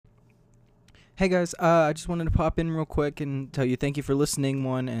Hey guys, I just wanted to pop in real quick and tell you thank you for listening,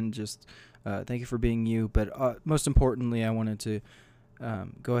 one, and just thank you for being you. But most importantly, I wanted to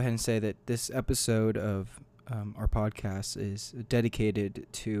go ahead and say that this episode of our podcast is dedicated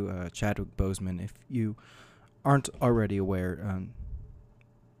to Chadwick Boseman. If you aren't already aware,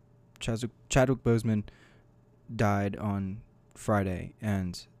 Chadwick Boseman died on Friday,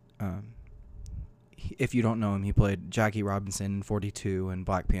 and if you don't know him, he played Jackie Robinson in 42 and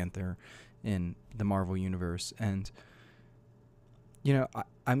Black Panther in the Marvel Universe. And,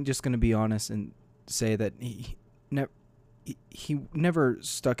 I'm just going to be honest and say that he never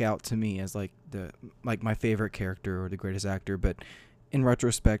stuck out to me as my favorite character or the greatest actor. But in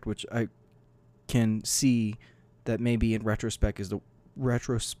retrospect, which I can see that maybe in retrospect is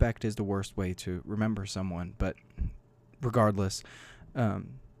the worst way to remember someone. But regardless,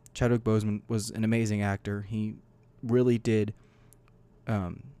 Chadwick Boseman was an amazing actor. He really did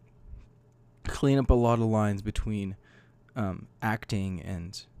clean up a lot of lines between acting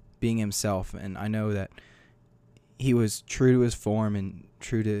and being himself. And I know that he was true to his form and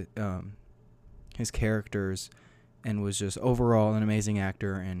true to his characters, and was just overall an amazing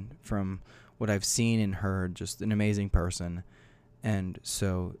actor. And from what I've seen and heard, just an amazing person. And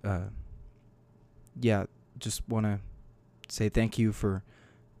so, just want to say thank you for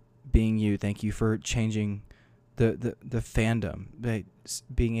being you. Thank you for changing the fandom,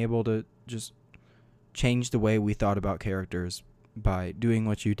 being able to just change the way we thought about characters by doing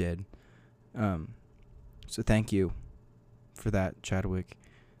what you did. So thank you for that, Chadwick.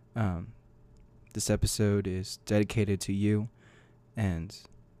 This episode is dedicated to you, and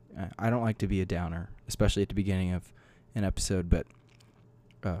I don't like to be a downer, especially at the beginning of an episode, but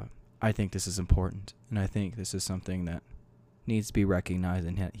I think this is important, and I think this is something that needs to be recognized,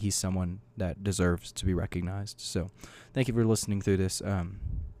 and he's someone that deserves to be recognized. So thank you for listening through this.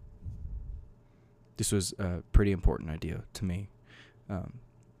 This was a pretty important idea to me.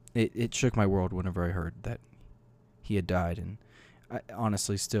 It shook my world whenever I heard that he had died, and I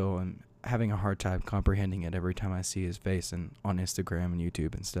honestly still am having a hard time comprehending it every time I see his face and on Instagram and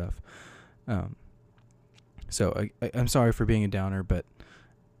YouTube and stuff. So I'm sorry for being a downer, but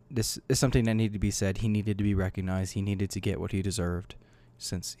this is something that needed to be said. He needed to be recognized. He needed to get what he deserved,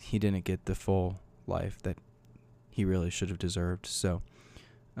 since he didn't get the full life that he really should have deserved. So,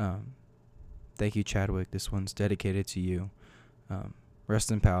 thank you, Chadwick. This one's dedicated to you. Rest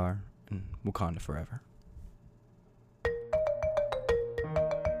in power, and Wakanda forever.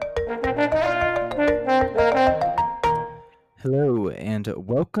 Hello, and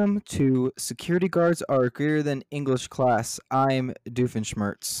welcome to Security Guards Are Greater Than English Class. I'm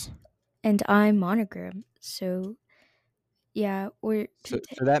Doofenshmirtz. And I'm Monogram. So, yeah, So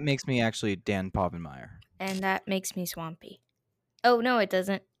that makes me actually Dan Povenmire. and that makes me Swampy. Oh, no, it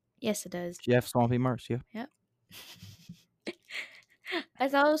doesn't. Yes, it does. Jeff Swampy Marsh, yeah. Yep. I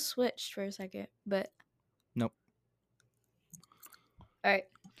thought it was switched for a second, but... Nope. Alright.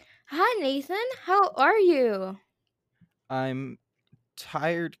 Hi, Nathan. How are you? I'm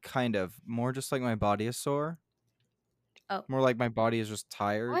tired, kind of. More just like my body is sore. Oh. More like my body is just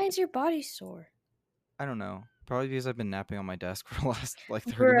tired. Why is your body sore? I don't know. Probably because I've been napping on my desk for the last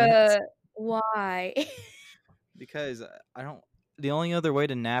 30 minutes. Why? Because I don't... The only other way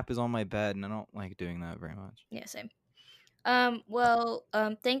to nap is on my bed, and I don't like doing that very much. Yeah, same.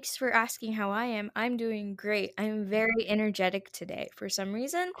 Thanks for asking how I am. I'm doing great. I'm very energetic today for some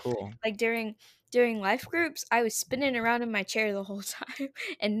reason. Cool. Like during life groups, I was spinning around in my chair the whole time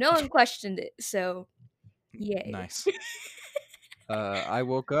and no one questioned it. So, yay. Nice. I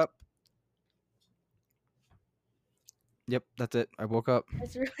woke up. Yep, that's it. I woke up.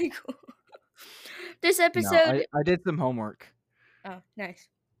 That's really cool. This episode... No, I did some homework. Oh, nice.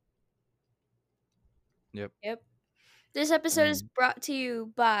 Yep. This episode is brought to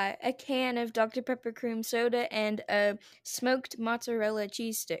you by a can of Dr. Pepper cream soda and a smoked mozzarella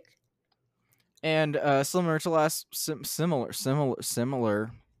cheese stick. And similar to last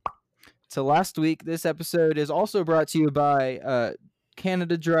week, this episode is also brought to you by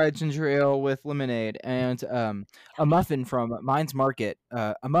Canada Dry Ginger Ale with lemonade and a muffin from Mines Market.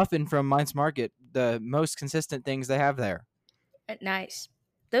 The most consistent things they have there. Nice.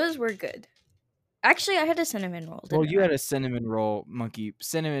 Those were good. Actually, I had a cinnamon roll. Well, you had a cinnamon monkey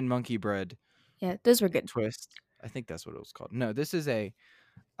bread. Yeah, those were good. Twist. I think that's what it was called. No, this is I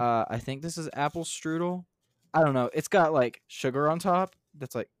think this is apple strudel. I don't know. It's got like sugar on top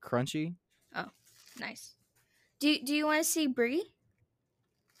that's like crunchy. Oh, nice. Do you want to see Brie?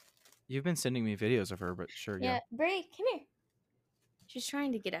 You've been sending me videos of her, but sure, yeah. Brie, come here. She's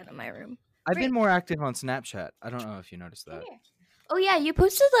trying to get out of my room. I've been more active on Snapchat. I don't know if you noticed that. Come here. Oh yeah, you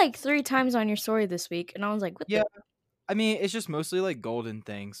posted like 3 times on your story this week, and I was like, "What Yeah, the?" I mean, it's just mostly like golden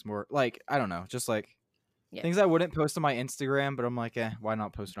things, more like I don't know, just like Yeah, things I wouldn't post on my Instagram, but I'm like, why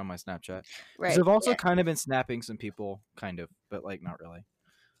not post it on my Snapchat? Because right. I've also Yeah, kind of been snapping some people, kind of, but like not really.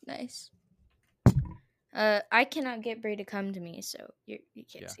 nice. I cannot get Bray to come to me, so you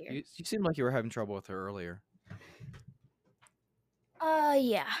can't Yeah, see her. you seemed like you were having trouble with her earlier.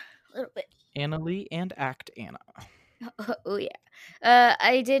 Yeah, a little bit. Anna Lee and Act Anna. Oh yeah.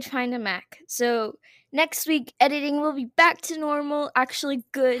 I did find a Mac. So next week editing will be back to normal, actually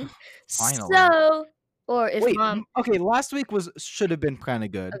good. Finally. So or if Wait, mom okay, last week should have been kind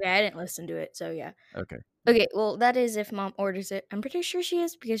of good. okay, I didn't listen to it, so yeah. Okay. Okay, well that is if mom orders it. I'm pretty sure she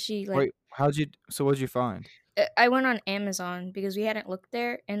is because she like Wait, what'd you find? I went on Amazon because we hadn't looked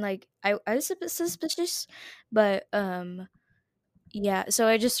there and like I was a bit suspicious, but yeah, so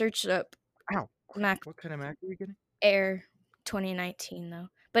I just searched up Ow. Mac What kind of Mac are we getting? Air 2019 though.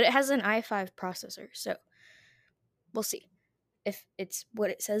 But it has an i5 processor, so we'll see if it's what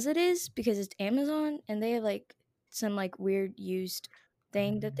it says it is because it's Amazon and they have like some like weird used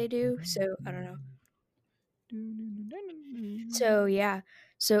thing that they do. So I don't know. So yeah.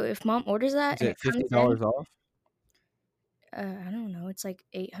 So if mom orders that Is and it it comes in, $50 off? I don't know. It's like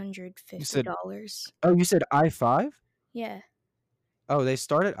You said $850. Oh, you said i5? Yeah, Oh, they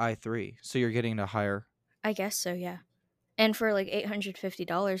start at i3, so you're getting a higher. I guess so. Yeah, and for like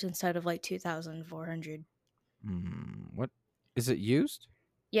 $850 instead of like 2,400. What is it used?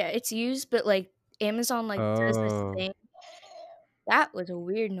 Yeah, it's used, but like Amazon like does this Oh, thing. That was a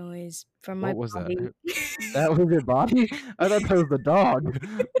weird noise from my what was that? body. That was your body? I thought that was the dog.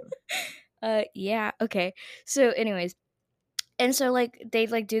 Yeah, okay. So anyways, and so like they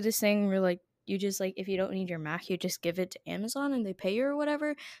like do this thing where like you just like if you don't need your Mac, you just give it to Amazon and they pay you or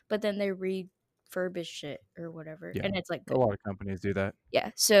whatever, but then they refurbish it or whatever. Yeah, And it's like a good. lot of companies do that.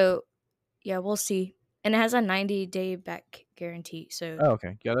 Yeah. So yeah, we'll see. And it has a 90-day back guarantee. So Oh,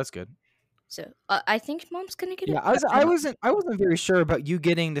 okay. Yeah, that's good. I think mom's gonna get Yeah, it. But I don't. I wasn't very sure about you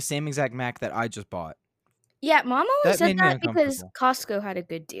getting the same exact Mac that I just bought. Yeah, mom always That said made me that because uncomfortable. Costco had a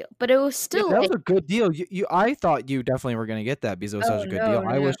good deal, but it was Yeah, still that was like, a good deal. I thought you definitely were gonna get that because it was such oh a good deal. no, no,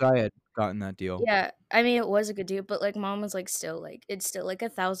 I no. wish I had gotten that deal. Yeah, I mean it was a good deal, but like mom was like still like it's still like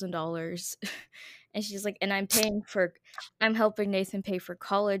 $1,000, and she's like, and I'm helping Nathan pay for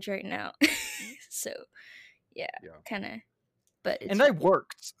college right now, so yeah, Yeah. kind of, but it's And I fine.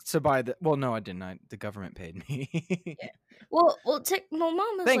 worked to buy the. Well, no, I didn't. The government paid me. Yeah. Well,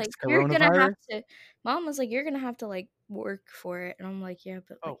 mom was Thanks, like, you're gonna have coronavirus. to. Mom was like, you're gonna have to like work for it, and I'm like, yeah,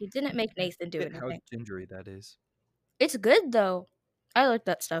 but like Oh, it didn't make Nathan do forget how anything. gingery that is. It's good though. I like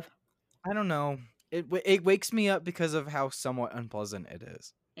that stuff. I don't know. It wakes me up because of how somewhat unpleasant it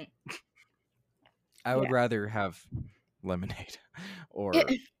is. Mm. I would Yeah. rather have lemonade or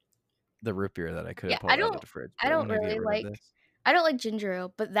the root beer that I could Yeah, have pulled out of the fridge. I But I'm don't gonna get really rid of like this. I don't like ginger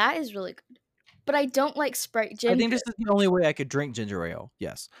ale, but that is really good. But I don't like Sprite I think ginger. this is the only way I could drink ginger ale.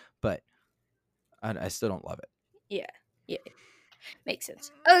 Yes, but I still don't love it. Yeah. Yeah. Makes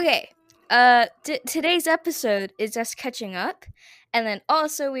sense. Okay. Today's episode is us catching up, and then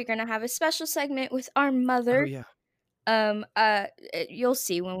also we're gonna have a special segment with our Oh mother. yeah. You'll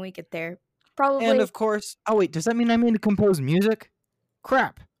see when we get there. And Probably. of course, oh wait, does that mean I'm going to compose music?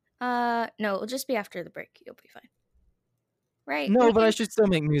 Crap. No, it'll just be after the break. You'll be fine. Right? No, Wouldn't but I you? should still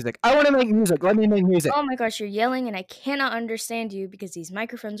make music. I want to make music. Let me make music. Oh my gosh, you're yelling, and I cannot understand you because these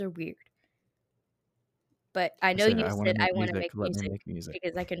microphones are weird. But I I know said you I want to said I make want to music. make Let me music make music.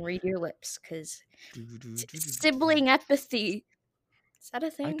 because I can read your lips. Because sibling empathy, is that a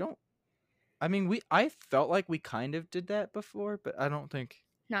I thing? don't. I mean, I felt like we kind of did that before, but I don't think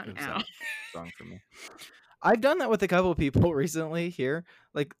Not it was now. that strong for me. I've done that with a couple of people recently here.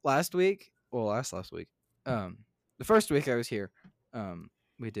 Like last week, well, last week. The first week I was here,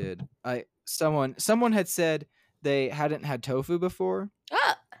 we did. Someone had said they hadn't had tofu before.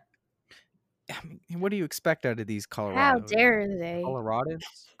 Ah, I mean, what do you expect out of these how dare they?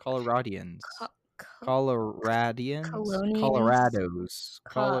 Coloradians, Co- co- colonians.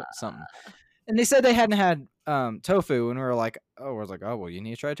 something. And they said they hadn't had tofu, and we were like, oh, I was like, oh well, you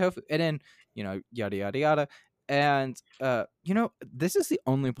need to try tofu, and then yada yada yada, and this is the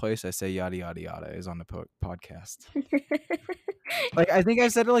only place I say yada yada yada is on the podcast. Like I think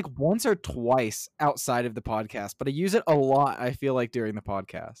I've said it like once or twice outside of the podcast, but I use it a lot. I feel like during the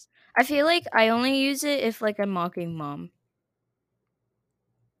podcast. I feel like I only use it if like I'm mocking mom.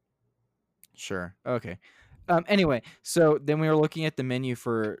 Sure. Okay. Anyway, so then we were looking at the menu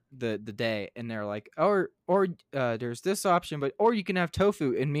for the day, and they're like, or there's this option, or you can have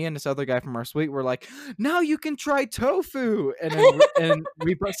tofu. And me and this other guy from our suite were like, now you can try tofu. And then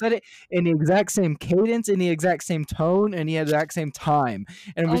we both said it in the exact same cadence, in the exact same tone, and the exact same time.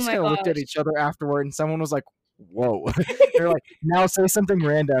 And we Oh just my kind of looked at gosh. each other afterward, and someone was like, whoa. They're like, now say something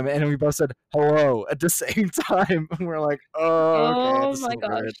random, and we both said hello at the same time. And we're like, oh, okay, Oh this my is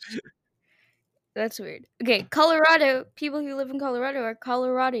weird. gosh. That's weird. Okay, Colorado. People who live in Colorado are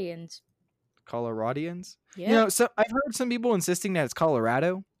Coloradians. Coloradians. Yeah. So I've heard some people insisting that it's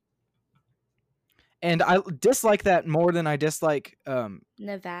Colorado, and I dislike that more than I dislike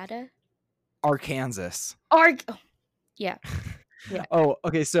Nevada. Arkansas. Oh, yeah. Yeah. Oh,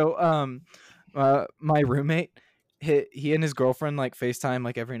 okay. So my roommate, he and his girlfriend like FaceTime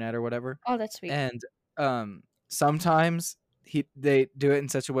like every night or whatever, Oh, that's sweet. and sometimes they do it in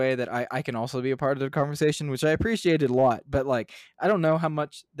such a way that I can also be a part of the conversation, which I appreciated a lot. But like I don't know how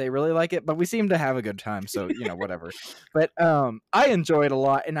much they really like it, but we seem to have a good time, so whatever. But I enjoy it a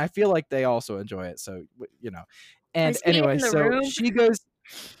lot, and I feel like they also enjoy it. So And Is he anyway, in the so room? she goes.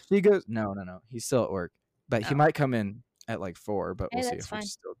 No, he's still at work, but he Oh. might come in at like 4. But Hey, we'll see that's if we're fine.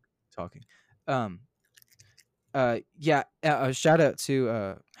 still talking. Yeah. Shout out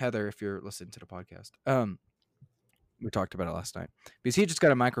to Heather if you're listening to the podcast. We talked about it last night because he just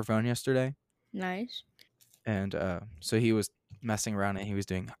got a microphone yesterday, Nice. and so he was messing around and he was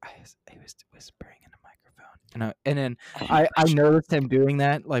whispering in the microphone, and then I noticed him doing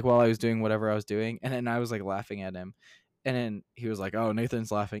that like while I was doing whatever I was doing, and then I was like laughing at him, and then he was like, "Oh,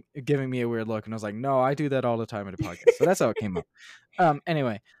 Nathan's laughing," giving me a weird look, and I was like, "No, I do that all the time at a podcast." So that's how it came up.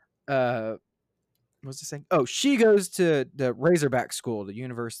 Anyway, what was I saying? Oh, she goes to the Razorback School, the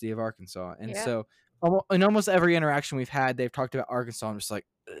University of Arkansas, and Yeah. so in almost every interaction we've had, they've talked about Arkansas. I'm just like,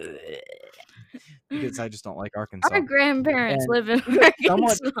 ugh, because I just don't like Arkansas. Our grandparents And live in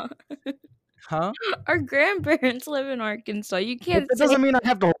somewhat, Arkansas. huh? Our grandparents live in Arkansas. You But can't that say doesn't mean I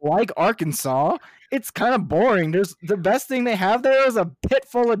have to like Arkansas. It's kind of boring. There's the best thing they have there is a pit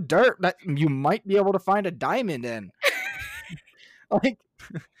full of dirt that you might be able to find a diamond in. Like,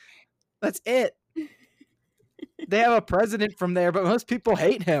 that's it. They have a president from there, but most people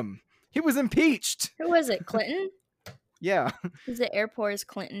hate him. He was impeached. Who was it? Clinton? Yeah. Because the airport is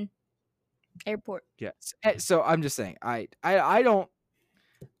Clinton. Airport. Yes. So I'm just saying, I don't,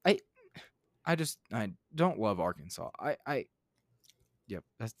 I don't love Arkansas. Yep.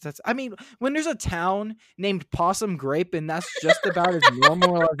 That's. I mean, when there's a town named Possum Grape, and that's just about as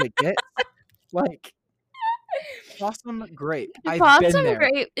normal as it gets. Like Possum Grape. I've been Possum there.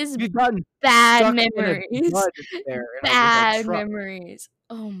 grape is We've gotten bad stuck in a memories. mud there, with a Bad truck. memories.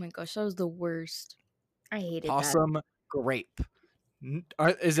 Oh my gosh, that was the worst. I hated Possum Grape.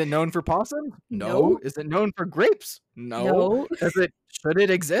 Is it known for possum? No. No. Is it known for grapes? that. No. Should it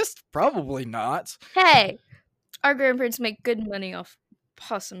exist? Probably not. Hey, our grandparents make good money off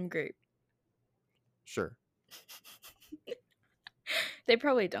possum grape. Sure. They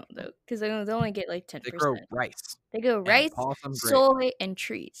probably don't though, because they only get like 10%. They grow rice. They grow and rice, possum grape. soy, and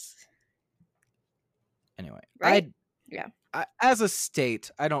trees. Anyway, Right? Yeah. As a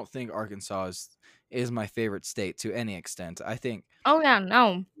state, I don't think Arkansas is my favorite state to any extent. I think Oh yeah,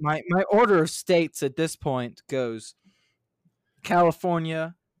 no. my order of states at this point goes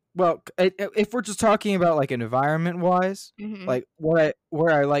California. Well, if we're just talking about like environment wise, Mhm. like where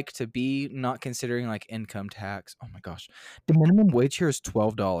I like to be, not considering like income tax. Oh my gosh, the minimum wage here is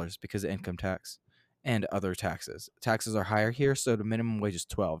 $12 because of income tax and other taxes. Taxes are higher here, so the minimum wage is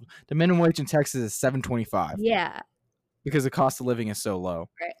 12. The minimum wage in Texas is $7.25 Yeah. because the cost of living is so low.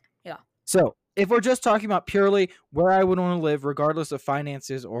 Right. Yeah. So if we're just talking about purely where I would want to live, regardless of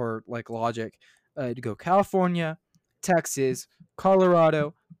finances or like logic, to go California, Texas,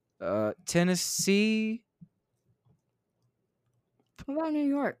 Colorado, Tennessee. What about New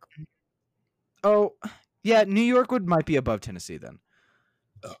York? Oh, yeah, New York might be above Tennessee then.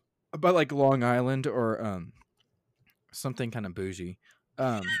 But like Long Island or something kind of bougie.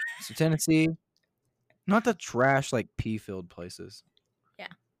 So Tennessee, not the trash like pea-filled places. Yeah,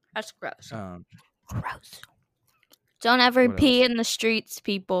 that's gross. Gross. Don't ever What pee else? in the streets,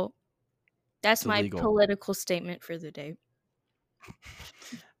 people. That's It's my illegal. political statement for the day.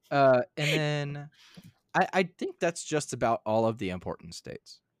 And then I think that's just about all of the important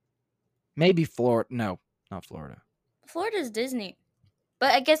states. Maybe Florida. No, not Florida. Florida's Disney.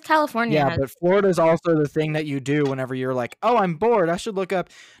 But I guess California Yeah, has. but Florida is also the thing that you do whenever you're like, oh, I'm bored. I should look up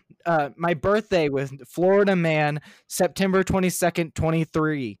my birthday with Florida man, September 22nd,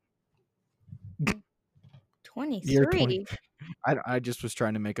 23. 23? I just was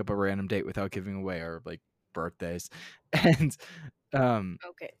trying to make up a random date without giving away our like birthdays, and um,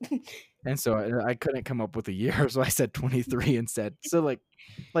 Okay. and so I couldn't come up with a year, so I said 23 instead. So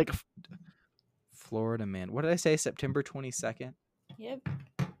like Florida man. What did I say? September 22nd. Yep.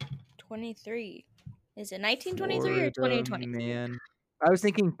 23. Is it 1923 or Florida 2023? man. I was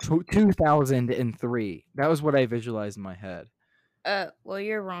thinking 2003. That was what I visualized in my head. Well,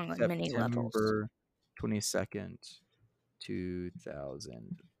 you're wrong on many levels. September 22nd,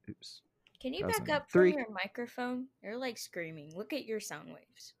 2000. Oops. Can you back up from 2003. your microphone? You're like screaming. Look at your sound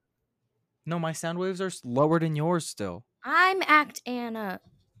waves. No, my sound waves are lower than yours still. I'm act Anna.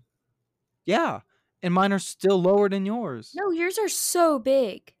 Yeah. And mine are still lower than yours. No, yours are so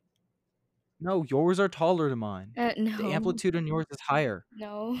big. No, yours are taller than mine. The No. amplitude on yours is higher.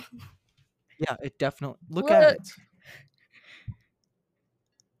 No. Yeah, it definitely. Look at Look. it.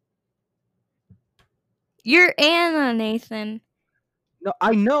 You're Anna, Nathan. No,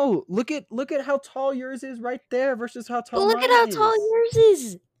 I know. Look at how tall yours is right there versus how But tall look at mine how tall is. yours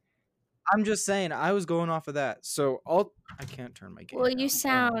is. I'm just saying, I was going off of that. So I can't turn my gain Well, down. you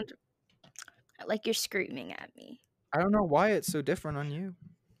sound like you're screaming at me. I don't know why it's so different on you.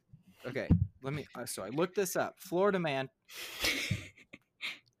 Okay, let me. So I looked this up. Florida man.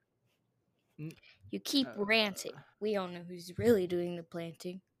 You keep ranting. We all know who's really doing the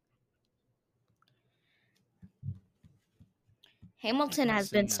planting. Hamilton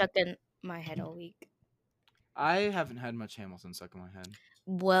has been stuck in my head all week. I haven't had much Hamilton stuck in my head.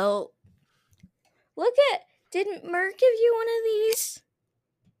 Well, look at. Didn't Merc give you one of these?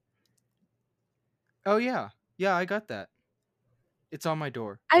 Oh yeah, yeah, I got that. It's on my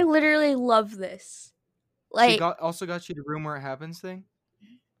door. I literally love this. She Like, also got you the room where it happens thing.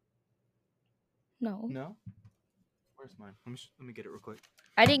 no. No. Where's mine? Let me get it real quick.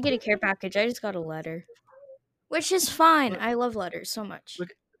 I didn't get a care package. I just got a letter. Which is fine. Look. I love letters so much.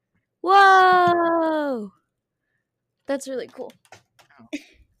 Look. Whoa! That's really cool.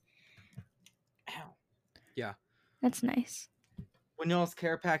 Ow. Yeah. That's nice. When y'all's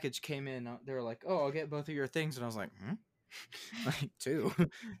care package came in, they were like, "Oh, I'll get both of your things," and I was like, like 2.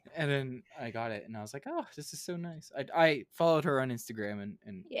 And then I got it, and I was like, "Oh, this is so nice." I followed her on Instagram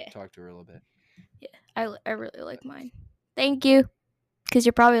and talked to her a little bit. Yeah, I really like mine. Thank you, because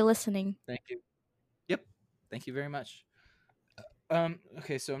you're probably listening. Thank you. Yep. Thank you very much.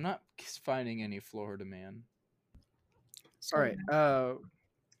 Okay, so I'm not finding any Florida man. So, all right.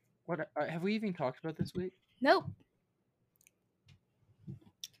 What have we even talked about this week? Nope.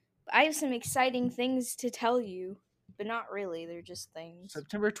 I have some exciting things to tell you, but not really. They're just things.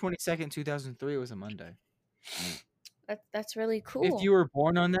 September 22nd, 2003 was a Monday. That's really cool. If you were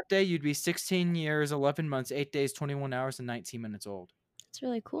born on that day, you'd be 16 years, 11 months, 8 days, 21 hours, and 19 minutes old. That's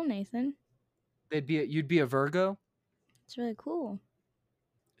really cool, Nathan. You'd be a Virgo. That's really cool.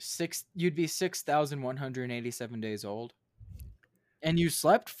 You'd be 6,187 days old. And you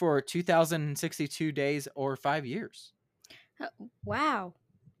slept for 2,062 days or 5 years. Wow.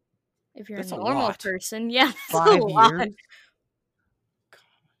 If you're That's a normal lot. person, yeah, that's 5 a lot. years?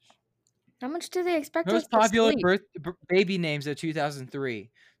 How much do they expect us Most to popular sleep? baby names of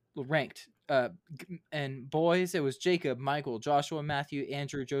 2003 ranked. And boys, it was Jacob, Michael, Joshua, Matthew,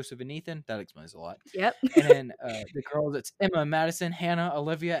 Andrew, Joseph, and Ethan. That explains a lot. Yep. And then the girls, it's Emma, Madison, Hannah,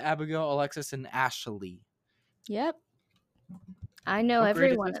 Olivia, Abigail, Alexis, and Ashley. Yep. I know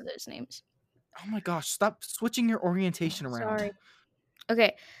every one of those names. Oh my gosh, stop switching your orientation around. Sorry.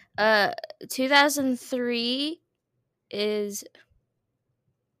 Okay. 2003 is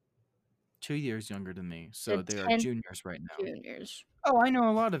 2 years younger than me, so they are juniors right now. Juniors. Oh, I know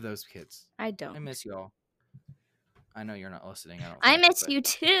a lot of those kids. I don't. I miss y'all. I know you're not listening. I miss you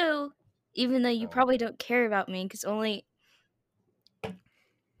too, even though you probably don't care about me because only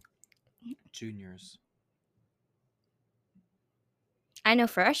juniors. I know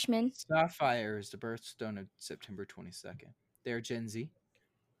freshmen. Sapphire is the birthstone of September 22nd. They're Gen Z.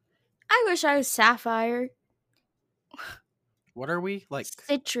 I wish I was Sapphire. What are we? Like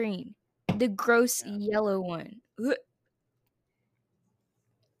Citrine. The gross yellow one. Ugh.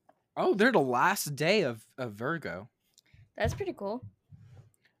 Oh, they're the last day of Virgo. That's pretty cool.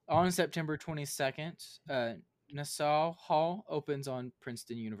 On September 22nd, Nassau Hall opens on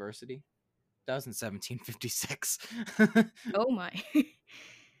Princeton University. That was in 1756. Oh my.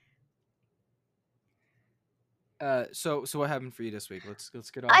 So what happened for you this week? Let's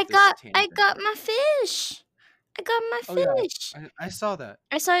get off I this tangent. I got my fish. I got my fish. Yeah. I saw that.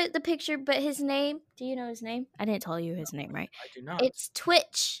 I saw the picture, but his name. Do you know his name? I didn't tell you his name, right? I do not. It's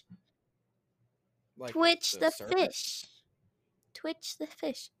Twitch. Like Twitch the fish. Twitch the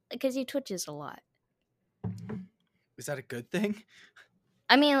fish. Because he twitches a lot. Is that a good thing?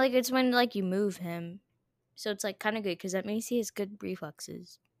 I mean, like, it's when, like, you move him. So it's like kind of good because that means he has good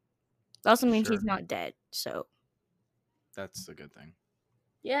reflexes. It also means Sure. he's not dead. So That's a good thing.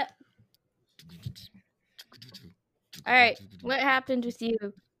 yeah. All right. What happened with you?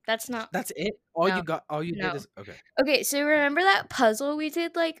 That's not That's it? All no you got all you did no. is okay. Okay, so remember that puzzle we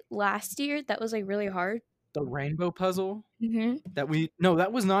did like last year? That was like really hard. The rainbow puzzle Mm-hmm. that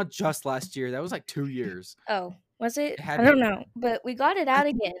was not just last year. That was like 2 years. Oh, was it? It had I to don't be. know, but we got it I out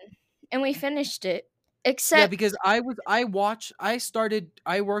think again, and we finished it. yeah, Except because I worked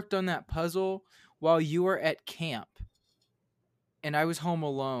on that puzzle while you were at camp and I was home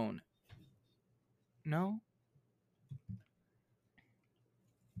alone. No?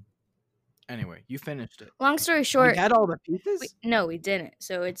 Anyway, you finished it. long story We short, had all the pieces? no, we didn't.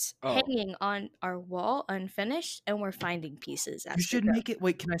 So it's Oh. hanging on our wall unfinished, and we're finding pieces You as we should go. make it.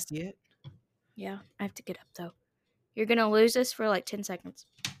 Wait, can I see it? Yeah, I have to get up though. You're gonna lose this for like 10 seconds.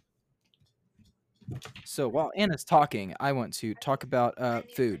 So while Anna's talking, I want to talk about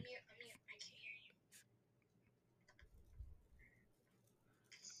food.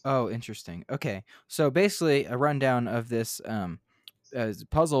 Oh, interesting. Okay. So basically a rundown of this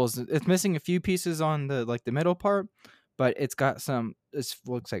puzzle is it's missing a few pieces on the middle part, but it's got some it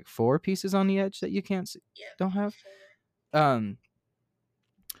looks like 4 pieces on the edge that you can't see, don't have. Um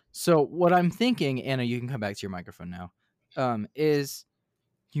so what I'm thinking, Anna, you can come back to your microphone now. Is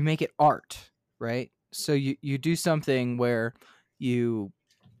you make it art, right? So you do something where you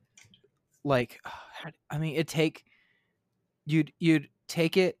like I mean it take you'd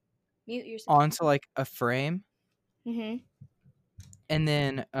take it Mute yourself. onto like a frame Mm-hmm. and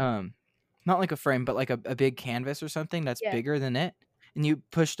then not like a frame but like a big canvas or something that's Yeah. bigger than it, and you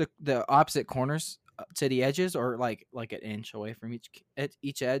push the opposite corners to the edges or like an inch away from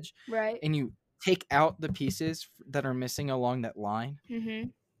each edge, Right. and you take out the pieces that are missing along that line Mm-hmm.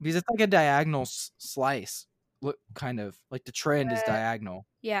 because it's like a diagonal slice. Look, kind of like the trend is diagonal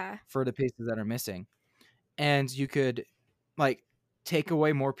Yeah. for the pieces that are missing, and you could like take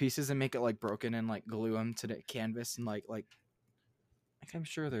away more pieces and make it like broken and like glue them to the canvas and like I'm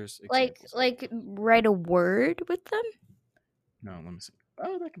sure there's examples. Like write a word with them? No, let me see.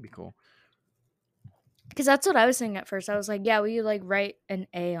 Oh, that could be cool. Because that's what I was saying at first. I was like, yeah, we like write an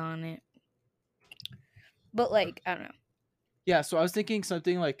A on it. But like, I don't know. Yeah, so I was thinking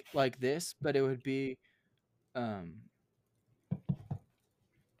something like this, but it would be um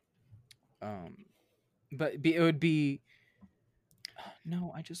it would be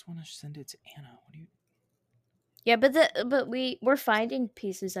no, I just want to send it to Anna. What do you Yeah, but we're finding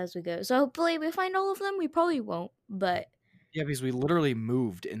pieces as we go. So hopefully we find all of them. We probably won't, but Yeah, because we literally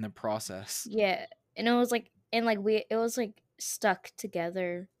moved in the process. yeah. And it was like it was like stuck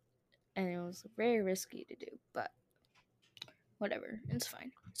together, and it was very risky to do, but whatever. It's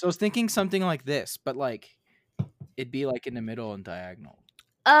fine. So I was thinking something like this, but like it'd be like in the middle and diagonal,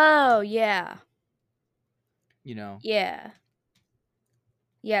 Oh, yeah. you know? Yeah.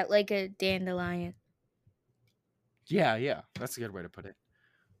 Yeah, like a dandelion. Yeah, that's a good way to put it.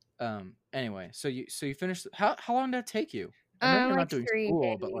 Anyway, so you finished. How long did that take you? I know you're not Like doing 3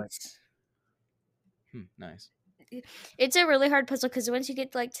 school, but like, days. nice. It's a really hard puzzle because once you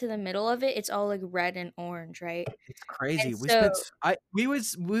get like to the middle of it, it's all like red and orange, right? It's crazy. And We so spent we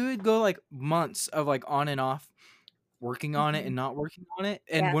would go like months of like on and off working on it Mhm. and not working on it.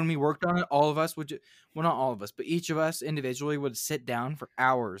 And Yeah, when we worked on it, all of us would well, not all of us, but each of us individually would sit down for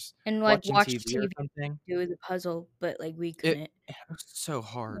hours and like watching watch TV or TV something. do the puzzle, but like we It couldn't. it was so It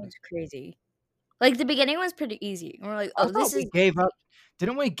hard. was crazy. Like the beginning was pretty easy. And we're like, I oh, thought this we is gave up.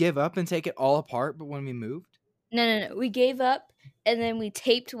 Didn't we give up and take it all apart? But when we moved, no. We gave up and then we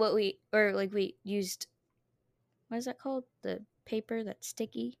taped what we or like we used what is that called? The paper that's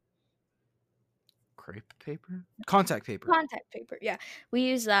sticky? crepe paper, contact paper, Contact paper. Yeah. We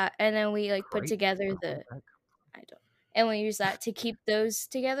used that and then we like put crepe. together Where the did that I don't. And we use that to keep those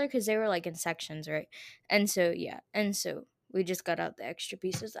together because they were like in sections, right? And so yeah, and so we just got out the extra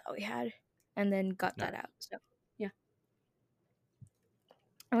pieces that we had, and then got come- that out. So yeah,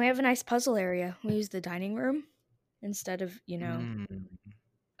 and we have a nice puzzle area. We use the dining room instead of a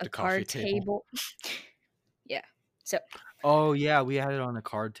The coffee card table. table. Yeah, so Oh yeah, we had it on a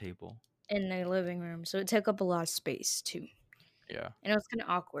card table. in the living room, so it took up a lot of space too, Yeah. and it was kind of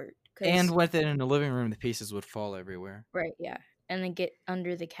awkward And because with it in the living room, the pieces would fall everywhere. right, yeah, and then get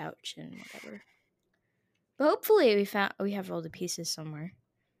under the couch and whatever. But hopefully we have all the pieces somewhere.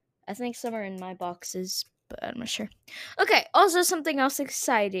 I think some are in my boxes, but I'm not sure. Okay, also something else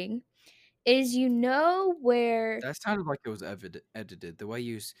exciting is where That sounded like it was edited. The way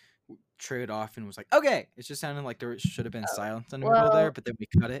you trailed off and was like, "Okay," it just sounded like there should have been oh, silence in the middle there, well, but then we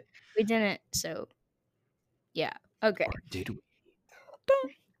cut it. we didn't, so Yeah. Okay. Or did we?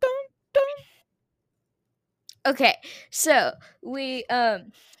 Dun, dun, dun. Okay. So we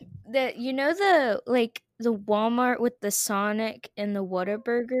the you know the like the Walmart with the Sonic and the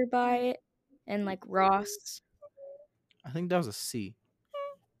Whataburger by it and like Ross. I think that was a C.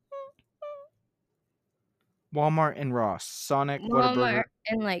 Walmart and Ross. Sonic, Walmart Whataburger.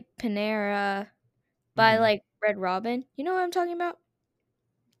 and like Panera by Mm-hmm. like Red Robin. You know what I'm talking about?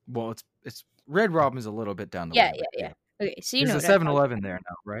 Well, it's Red Robin's a little bit down the Yeah, way, yeah, but yeah. yeah. Okay, so you There's know a what I'm talking 7-Eleven about. there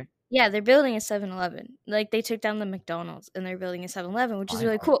now, right? Yeah, they're building a 7-Eleven. Like they took down the McDonald's and they're building a 7-Eleven, which is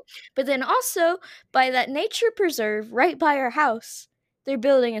really Finally. cool. But then also by that nature preserve right by our house, they're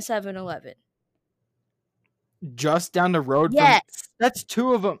building a 7-Eleven. Just down the road from. Yes. That's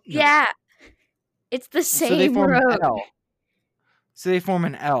two of them. No. Yeah. It's the So they same form an road. L. So they form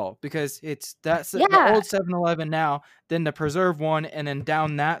an L because that's the Yeah. old 7-Eleven now, then the preserve one, and then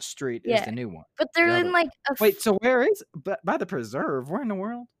down that street is Yeah. the new one. But they're The other in one. like Wait, so where is by the preserve? Where in the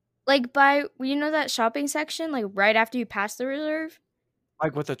world? like by you know that shopping section like right after you pass the reserve?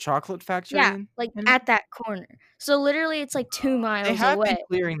 Like with a chocolate factory Yeah, like in it? at that corner. So literally it's like 2 They miles have been away.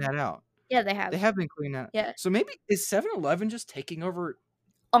 clearing that out. Yeah, they They have. have been clearing that. Yeah. So maybe is 7-Eleven just taking over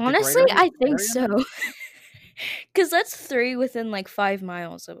the Honestly, greater I Houston think area so. now? Cuz that's 3 within like 5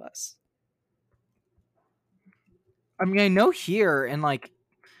 miles of us. I mean, I know here and like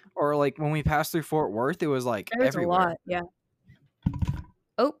or like when we passed through Fort Worth, it was like There's a everywhere. lot, yeah.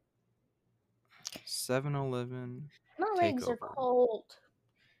 Oh, 7-Eleven my legs are takeover. cold.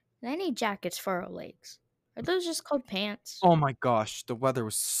 I need jackets for our legs. Are those just called pants? Oh my gosh, the weather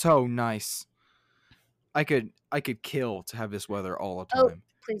was so nice. I could kill to have this weather all the Oh, time.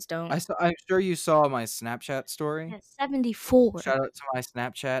 please don't. I'm sure you saw my Snapchat story. Yeah, 74. Shout out to my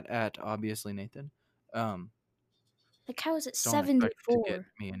Snapchat at obviously Nathan. Um, Like how is it don't expect to get 74?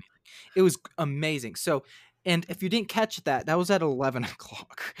 me anything. It was amazing. So, and if you didn't catch that, that was at 11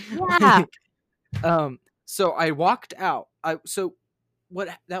 o'clock. Yeah. Like, so I walked out. What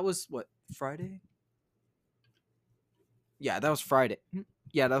that was what Friday? Yeah, that was Friday.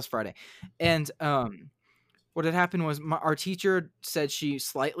 Yeah, that was Friday. And what had happened was our teacher said she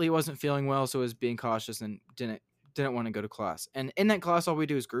slightly wasn't feeling well, so was being cautious and didn't want to go to class. And in that class, all we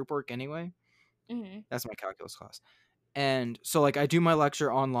do is group work anyway. Mhm. That's my calculus class. And so like I do my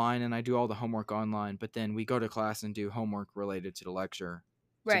lecture online and I do all the homework online, but then we go to class and do homework related to the lecture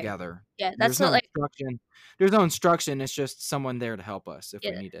Right. together. Yeah, There's that's what no like instruction. There's no instruction. It's just someone there to help us if we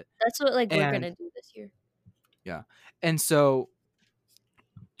yeah, need it. that's what like we're And gonna do this year. yeah. And so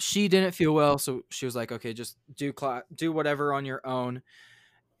she didn't feel well, so she was like, "Okay, just do whatever on your own,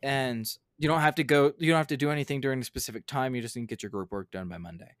 and you don't have to go. You don't have to do anything during a specific time. You just need to get your group work done by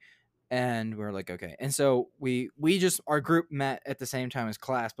Monday." And we are like, "Okay." And so we just our group met at the same time as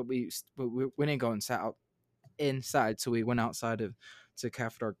class, but we didn't go inside, so we went outside of to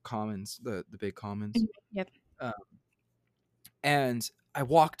Cafeteria Commons, the big commons. Mhm. Yep. Uh, and I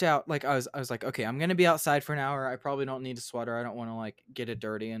walked out like I was like, okay, I'm gonna be outside for an hour. I probably don't need a sweater. I don't want to like get it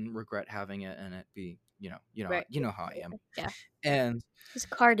dirty and regret having it and it be Right. you know how I am. Yeah. And This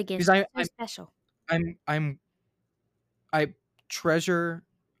cardigan because is so special. I'm I treasure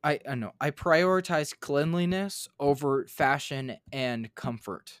I know I prioritize cleanliness over fashion and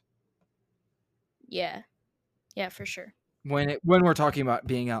comfort Yeah. Yeah, for sure. when we're talking about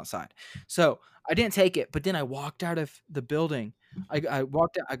being outside. So I didn't take it, but then I walked out of the building. I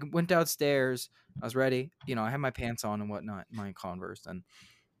walked out, I went downstairs. I was ready. I had my pants on and whatnot, my Converse, and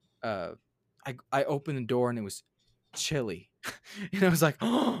uh, I opened the door and it was chilly, and I was like,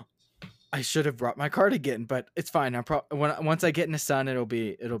 oh, I should have brought my cardigan, but it's fine. Once I get in the sun, it'll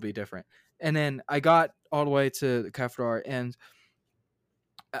be different. And then I got all the way to the cafeteria and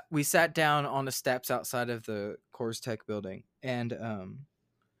we sat down on the steps outside of the Coors Tech building, and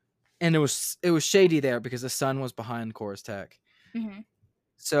it was shady there because the sun was behind Coors Tech. Mhm.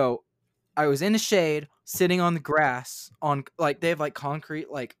 So I was in the shade, sitting on the grass on like they have like concrete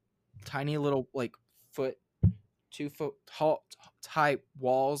like tiny little like 2 foot tall type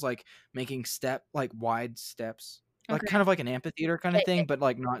walls like making like wide steps like Okay. kind of like an amphitheater kind of Yeah, yeah. thing but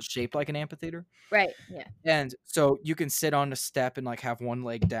like not shaped like an amphitheater. Right. Yeah. And so you can sit on a step and like have one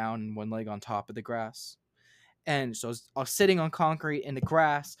leg down and one leg on top of the grass. And so I was sitting on concrete in the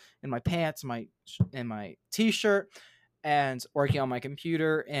grass in my pants, and my t-shirt, and working on my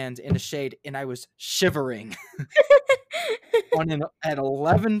computer and in the shade, and I was shivering at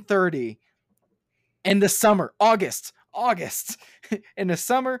 11:30 in the summer, August, in the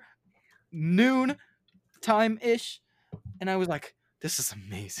summer, noon time ish, and I was like, "This is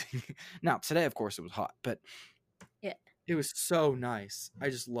amazing." Now today, of course, it was hot, but Yeah. it was so nice. I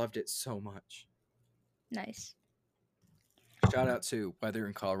just loved it so much. Nice. Shout out to weather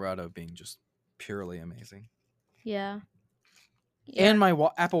in Colorado being just purely amazing. Yeah. Yeah. And my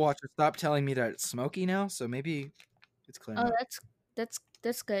Apple Watch has stopped telling me that it's smoky now, so maybe it's clearing Oh, up. that's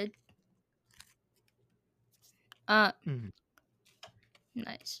good. Mhm.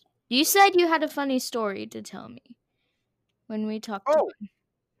 Nice. You said you had a funny story to tell me when we talked Oh, on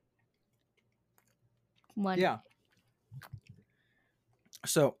Monday. yeah.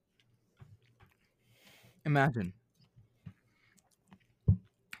 So imagine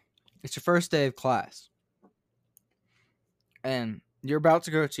it's your first day of class, and you're about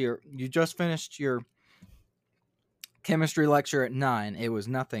to go to you just finished your chemistry lecture at 9. It was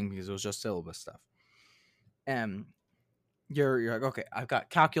nothing because it was just syllabus stuff. And you're like, okay, I've got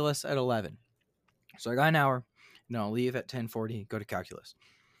calculus at 11. So I got an hour. No, I'll leave at 10:40, go to calculus.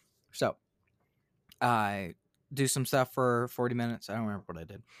 So I do some stuff for 40 minutes. I don't remember what I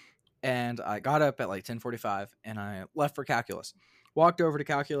did. And I got up at like 10:45 and I left for calculus. Walked over to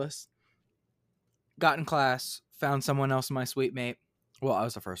calculus, got in class, found someone else in my suite mate. Well, I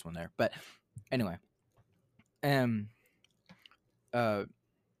was the first one there, but anyway. Um I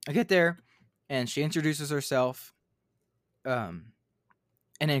get there and she introduces herself and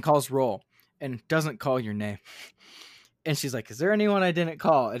then calls roll and doesn't call your name. And she's like, "Is there anyone I didn't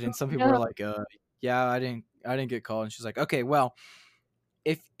call?" And then some people No. were like, yeah, I didn't get called." And she's like, "Okay, well,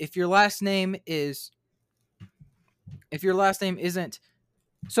 if your last name isn't."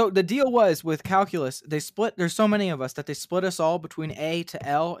 So the deal was with calculus, they split. There's so many of us that they split us all between A to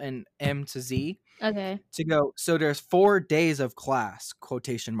L and M to Z Okay. to go. So there's 4 days of class,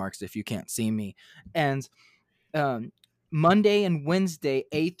 quotation marks if you can't see me, and Monday and Wednesday,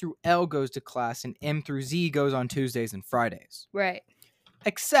 A through L goes to class, and M through Z goes on Tuesdays and Fridays. Right.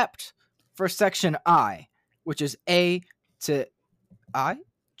 Except for section I, which is A to I,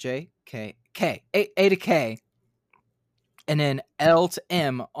 J, K, K, A to K, and then L to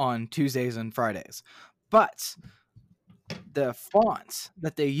M on Tuesdays and Fridays. But the fonts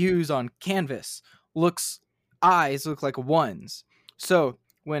that they use on Canvas I's look like ones. So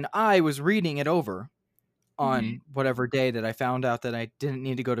when I was reading it over on whatever day that I found out that I didn't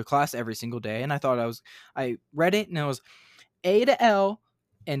need to go to class every single day, and I read it and it was A to L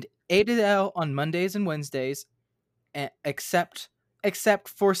and A to L on Mondays and Wednesdays, except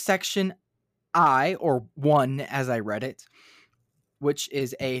for section I, or 1 as I read it, which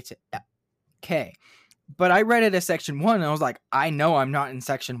is A to K. But I read it as section 1 and I was like, I know I'm not in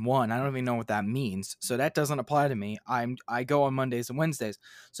section 1. I don't even know what that means. So that doesn't apply to me. I go on Mondays and Wednesdays.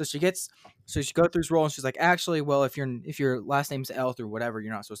 So she goes through this role and she's like, actually, well, if your last name's L through whatever,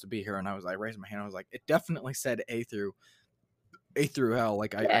 you're not supposed to be here. And I raised my hand. I was like, it definitely said A through L.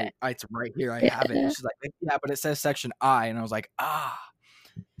 Like Yeah. it's right here. I have it. And she's like, yeah, but it says section I. And I was like,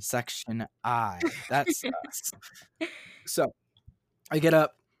 section I. That's us. So I get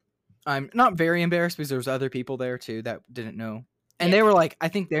up. I'm not very embarrassed because there was other people there too that didn't know. And Yeah. they were like, I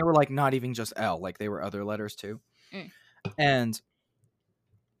think they were like not even just L, like they were other letters too. Mm. And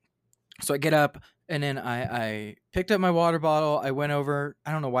so I get up and then I picked up my water bottle. I went over,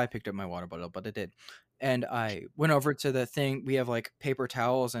 I don't know why I picked up my water bottle, but I did. And I went over to the thing. We have like paper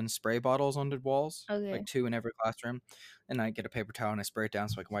towels and spray bottles on the walls, Okay. like 2 in every classroom. And I get a paper towel and I spray it down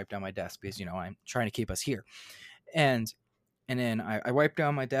so I can wipe down my desk because, I'm trying to keep us here. And then I wipe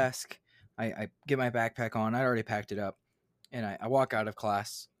down my desk. I get my backpack on. I'd already packed it up. And I walk out of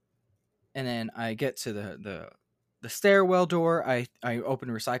class. And then I get to the stairwell door. I open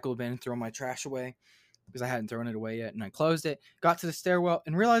the recycle bin, throw my trash away because I hadn't thrown it away yet. And I closed it, got to the stairwell,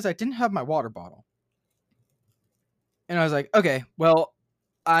 and realized I didn't have my water bottle. And I was like, okay, well,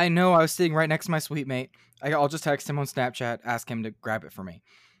 I know I was sitting right next to my suite mate. I'll just text him on Snapchat, ask him to grab it for me.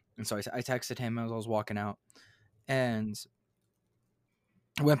 And so I texted him as I was walking out. And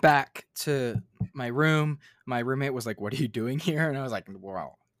went back to my room. My roommate was like, "What are you doing here?" And I was like,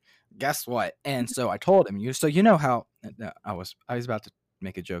 "Well, guess what?" And so I told him, you know how I was about to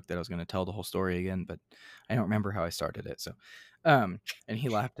make a joke that I was going to tell the whole story again, but I don't remember how I started it. So, and he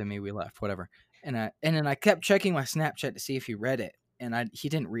laughed at me. We left, whatever. And then I kept checking my Snapchat to see if he read it, and he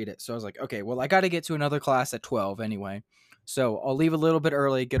didn't read it. So I was like, okay, well, I got to get to another class at 12 anyway, so I'll leave a little bit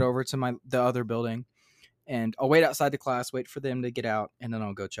early, get over to the other building, and I'll wait outside the class, wait for them to get out, and then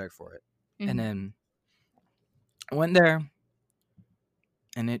I'll go check for it. Mhm. And then I went there,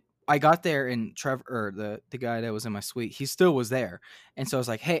 and I got there, and Trevor, or the guy that was in my suite, he still was there. And so I was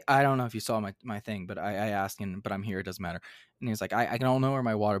like, hey, I don't know if you saw my thing, but I asked him, but I'm here, it doesn't matter. And he was like, I don't know where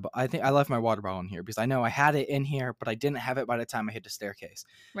my water bottle, I think I left my water bottle in here because I know I had it in here, but I didn't have it by the time I hit the staircase.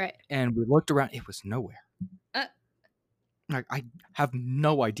 Right. And we looked around, it was nowhere. Uh, I have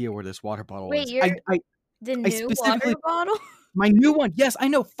no idea where this water bottle Wait, is. you're The I new specifically water bottle? my new one. Yes, I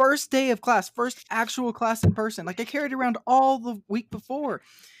know. First day of class, first actual class in person. Like I carried it around all the week before,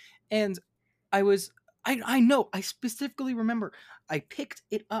 and I was. I know. I specifically remember. I picked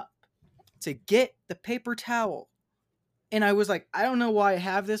it up to get the paper towel, and I was like, I don't know why I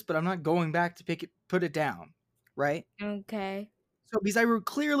have this, but I'm not going back to put it down, right? Okay. So because I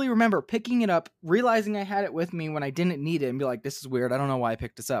clearly remember picking it up, realizing I had it with me when I didn't need it, and be like, "This is weird. I don't know why I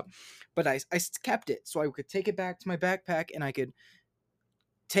picked this up," but I kept it so I could take it back to my backpack and I could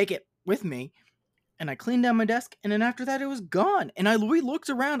take it with me. And I cleaned down my desk, and then after that, it was gone. And we looked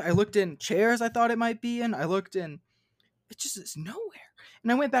around. I looked in chairs I thought it might be in. I looked in. It just is nowhere.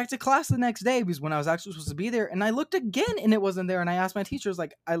 And I went back to class the next day because when I was actually supposed to be there, and I looked again, and it wasn't there. And I asked my teacher, I was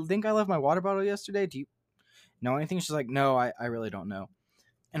like, I think I left my water bottle yesterday. Do you know anything? She's like, no, I really don't know.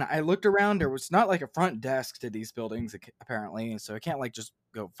 And I looked around. There was not like a front desk to these buildings, apparently. And so I can't like just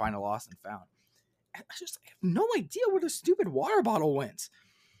go find a lost and found. I have no idea where the stupid water bottle went.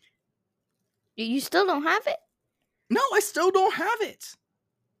 You still don't have it? No, I still don't have it.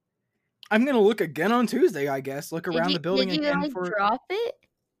 I'm gonna look again on Tuesday, I guess. Look around the building Did you again like for. drop it?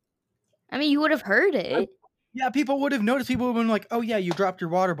 I mean, you would have heard it. Yeah, people would have noticed. People would have been like, "Oh yeah, you dropped your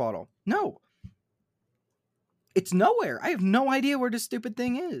water bottle." No, it's nowhere. I have no idea where this stupid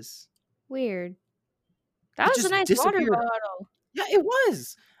thing is. Weird. That It was a just nice water disappeared. bottle. Yeah, it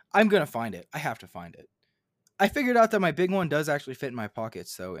was. I'm gonna find it. I have to find it. I figured out that my big one does actually fit in my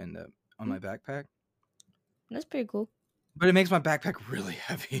pockets, so on my backpack. That's pretty cool. But it makes my backpack really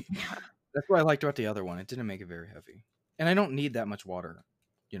heavy. That's what I liked about the other one. It didn't make it very heavy, and I don't need that much water,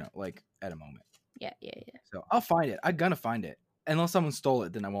 like at a moment. Yeah. So I'll find it. I'm gonna find it. Unless someone stole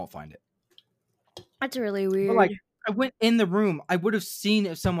it, then I won't find it. That's really But weird. like, I went in the room. I would have seen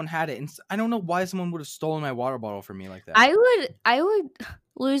if someone had it, and I don't know why someone would have stolen my water bottle from me like that. I would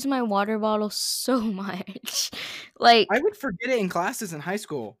lose my water bottle so much. Like, I would forget it in classes in high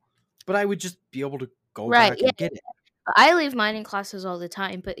school, but I would just be able to go right, back yeah. and get it. I leave mine in classes all the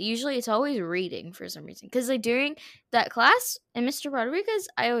time, but usually it's always reading for some reason. Because like during that class in Mr. Rodriguez,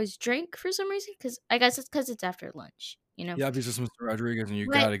 I always drink for some reason. Because I guess it's because it's after lunch, Yeah, because it's Mr. Rodriguez, and you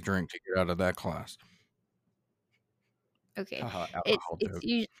But- gotta drink to get out of that class. Okay, Haha, it's alcohol it's joke.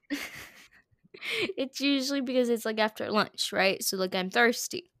 usually it's usually because it's like after lunch, right? So like I'm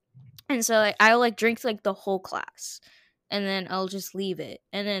thirsty, and so like I'll like drink like the whole class, and then I'll just leave it,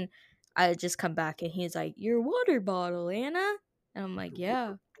 and then I just come back, and he's like, "Your water bottle, Anna," and I'm like,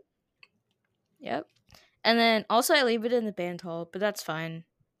 "Yeah, yep." And then also I leave it in the band hall, but that's fine.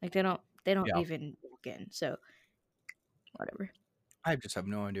 Like they don't Yeah. even walk in, so whatever. I just have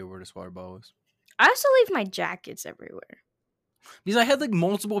no idea where this water bottle is. I also leave my jackets everywhere. Because I had like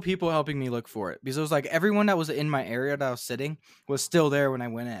multiple people helping me look for it. Because it was like everyone that was in my area that I was sitting was still there when I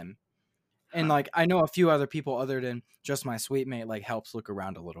went in. And like I know a few other people other than just my suite mate like helps look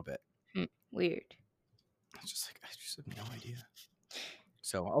around a little bit. Weird. I just have no idea.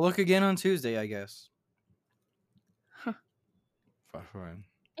 So I'll look again on Tuesday, I guess. Huh. Fine.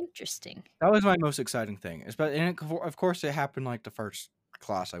 Interesting. That was my most exciting thing. And of course, it happened like the first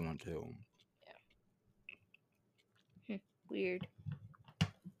class I went to. Weird.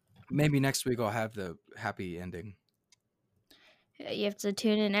 Maybe next week I'll have the happy ending. You have to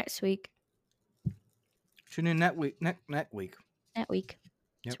tune in next week. Tune in that week. Next week. That week.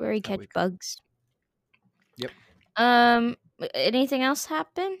 Yep, It's where you that catch week. bugs. Yep. Anything else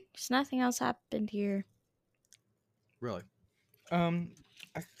happen? Just nothing else happened here. Really. I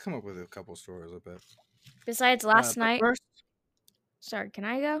could come up with a couple stories, I bet. Besides last But night. First, Sorry, can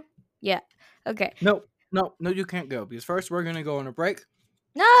I go? Yeah. Okay. no, you can't go because first we're gonna go on a break.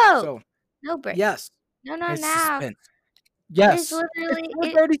 No. So No break. yes, No, it's now. suspense. Yes, It's literally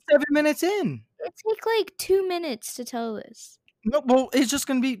we're 37 minutes in. it take like 2 minutes to tell this. No, well, it's just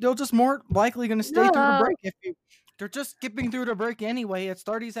gonna be. They're just more likely gonna stay through the No. break if you. They're just skipping through the break anyway. It's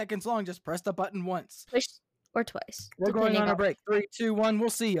 30 seconds long. Just press the button once. Push or twice. We're going on a break. 3, 2, 1. We'll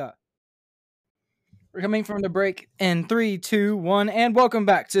see ya. We're coming from the break in 3, 2, 1, and welcome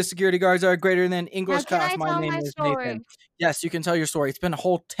back to Security Guards Are Greater Than English Now, Class. can I My tell name my is story? Nathan. Yes, you can tell your story. It's been a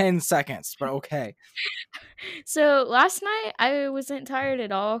whole 10 seconds, but okay. So last night I wasn't tired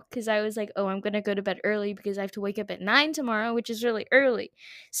at all because I was like, oh, I'm gonna go to bed early because I have to wake up at 9 tomorrow, which is really early.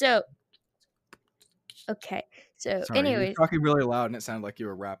 So okay. So Sorry, you were anyways, talking really loud and it sounded like you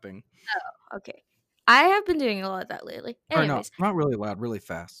were rapping. okay. I have been doing a lot of that lately. Or no, Anyways, not really loud, really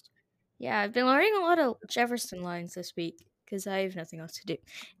fast. yeah, I've been learning a lot of Jefferson lines this week because I have nothing else to do.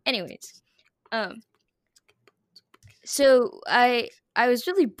 Anyways, So I was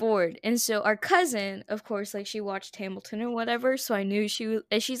really bored, and so our cousin, of course, like she watched Hamilton or whatever, so I knew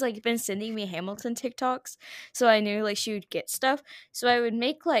and she's like been sending me Hamilton TikToks, so I knew like she would get stuff. So I would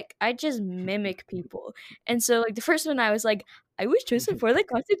make like I just mimic people, and so like the first one I was like, I was chosen for the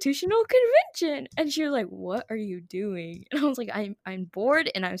Constitutional Convention, and she was like, "What are you doing?" And I was like, I'm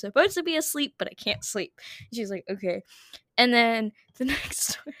bored, and I'm supposed to be asleep, but I can't sleep. And she was like, "Okay," and then the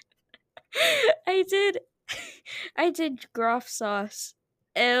next one I did I did Groff sauce.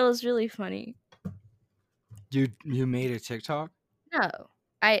 It was really funny. You made a TikTok? No.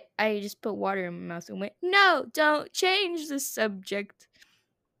 I just put water in my mouth and went, "No, don't change the subject."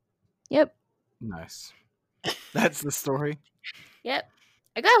 Yep. Nice. That's the story. Yep.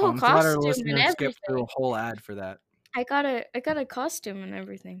 I got a Well, whole I'm glad our costume and listeners skipped through everything. a whole ad for that. I got a costume and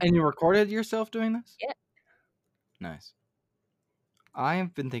everything. And you recorded yourself doing this? Yeah. Nice. I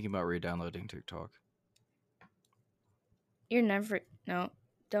have been thinking about re-downloading TikTok. You're never no.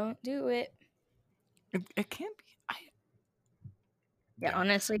 Don't do it. It can't be. Yeah,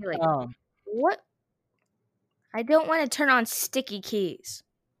 honestly, like Um, what? I don't want to turn on sticky keys.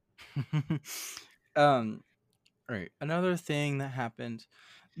 um, all right. Another thing that happened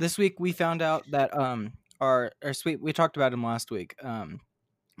this week, we found out that our sweet we talked about him last week.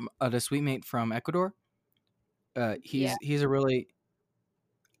 The sweet mate from Ecuador. Yeah. He's a really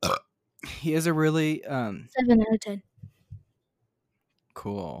he is a really 7 out of 10.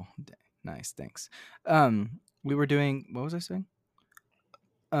 cool. Nice, thanks. We were doing what was I saying?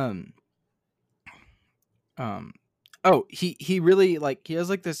 Um oh, he really like he has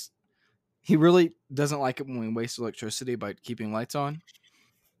like this. He really doesn't like it when we waste electricity by keeping lights on.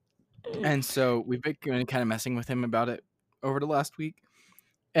 And so we've been kind of messing with him about it over the last week.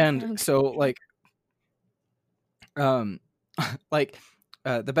 And Okay. so um like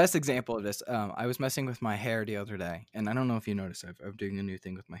the best example of this, I was messing with my hair the other day, and I don't know if you noticed, I'm doing a new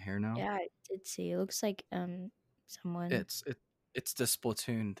thing with my hair now. Yeah, I did see. It looks like someone. It's the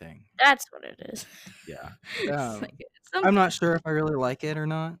Splatoon thing. That's what it is. Yeah. It's like I'm some. not sure if I really like it or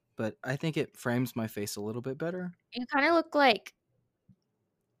not, but I think it frames my face a little bit better. You kind of look like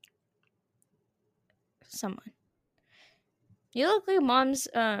someone. You look like mom's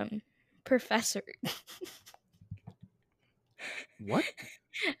professor. What?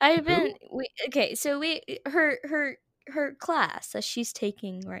 I've been Who? okay. So we her class that she's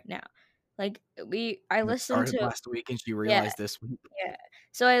taking right now. Like I That listened started to last week and she yeah realized this week. yeah.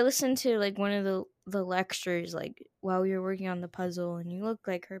 So I listened to like one of the lectures like while we were working on the puzzle, and you look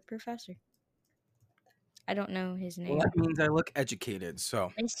like her professor. I don't know his Well, name. that means I look educated.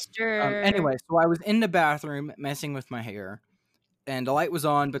 So, Mister. anyway, so I was in the bathroom messing with my hair, and the light was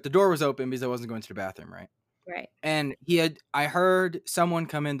on, but the door was open because I wasn't going to the bathroom, right? Right. And I heard someone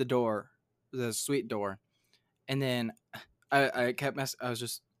come in the door, the suite door, and then I kept I was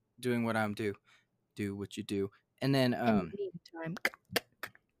just doing what I'm do what you do, and then In the meantime.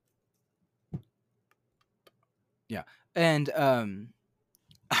 yeah, and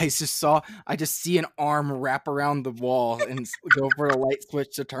I just see an arm wrap around the wall and go for the light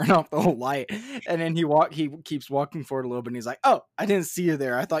switch to turn off the light. And then he keeps walking forward a little bit and he's like, "Oh, I didn't see you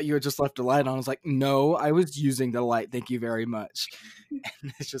there. I thought you had just left the light on." I was like, "No, I was using the light. Thank you very much."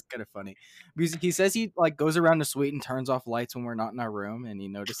 And it's just kind of funny because he says he like goes around the suite and turns off lights when we're not in our room and he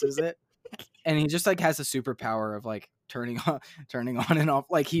notices it. And he just like has a superpower of like turning on and off.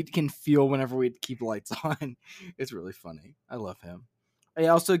 Like he can feel whenever we keep lights on. It's really funny. I love him. I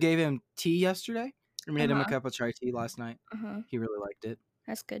also gave him tea yesterday. I made him a Uh-huh. cup of chai tea last night. Uh-huh. He really liked it.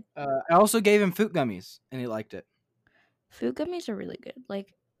 That's good. I also gave him fruit gummies, and he liked it. Food gummies are really good.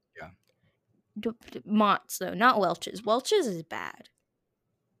 Like Yeah. Mott's though, not Welch's. Welch's is bad.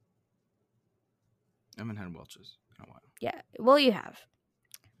 I haven't had Welch's in a while. Yeah. Well, you have,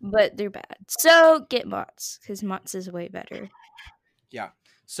 but they're bad. So get Mott's because Mott's is way better. Yeah.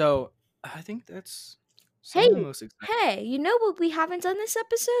 So I think that's some Hey, of the most exciting hey, you know what we haven't done this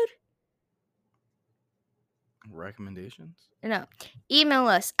episode? recommendations. No. Email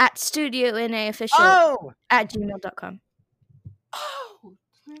us at studionaofficial Oh! at gmail.com. Oh!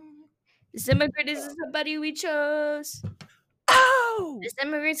 This immigrant is somebody we chose. Oh! This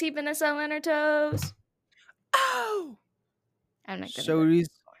immigrant's keeping us all on our toes. Oh! I'm not gonna. Shodi's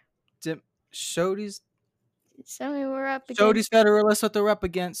So we're up against. Shodi's Federalists, what they're up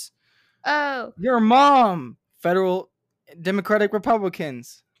against. Oh, Your mom, federal Democratic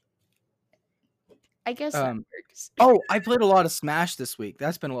Republicans. I guess that works. Oh, I played a lot of Smash this week.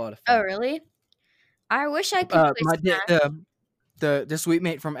 That's been a lot of fun. Oh, really? I wish I could play Smash. The sweet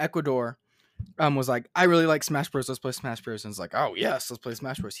mate from Ecuador was like, I really like Smash Bros. Let's play Smash Bros. And it's like, oh yes, let's play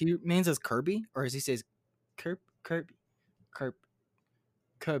Smash Bros. He means as Kirby, or as he says, Kirby.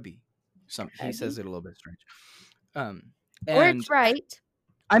 Cubby. He says it a little bit strange. Or it's And right.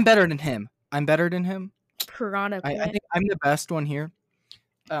 I'm better than him. I'm better than him. Piranha I plant. think I'm the best one here.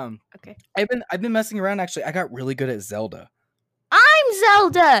 Okay. I've been messing around. Actually, I got really good at Zelda. I'm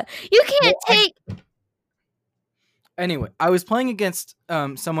Zelda. You can't take. Anyway, I was playing against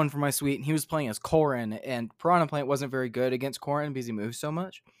someone from my suite, and he was playing as Corrin, and Piranha Plant wasn't very good against Corrin because he moves so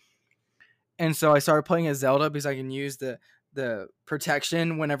much. And so I started playing as Zelda because I can use the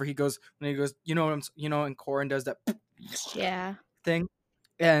protection whenever he goes, you know what and Corrin does that Yeah. thing,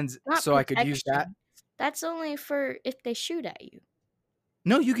 and Not so I could use that. protection. That's only for if they shoot at you.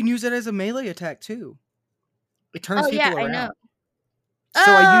 No, you can use it as a melee attack too. It turns Oh yeah, people I around. know.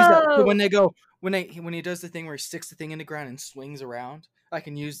 So I use that so Oh. when he does the thing where he sticks the thing in the ground and swings around. I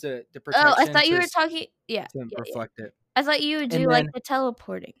can use the Oh, protection I thought you were talking. Yeah, to yeah, yeah. reflect it. I thought you would And do like then the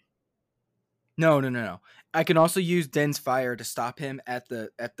teleporting. no. I can also use Den's fire to stop him at the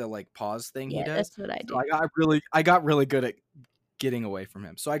like pause thing he Yeah, does. that's what I So do. I got really good at getting away from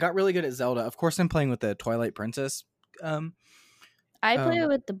him. So I got really good at Zelda. Of course, I'm playing with the Twilight Princess. I play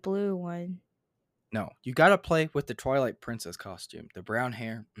with the blue one. No, you got to play with the Twilight Princess costume, the brown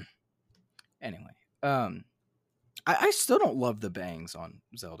hair. Anyway, I still don't love the bangs on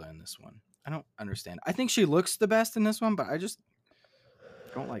Zelda in this one. I don't understand. I think she looks the best in this one, but I just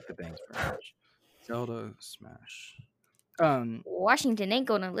don't like the bangs very much. Zelda Smash. Washington ain't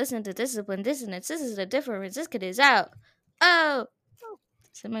gonna listen to discipline dissonance. This is the difference. This kid is out. Oh.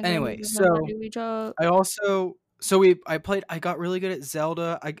 Anyway, so I got really good at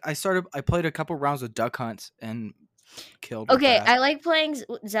Zelda. I played a couple rounds of Duck Hunt and killed with Okay, that. I like playing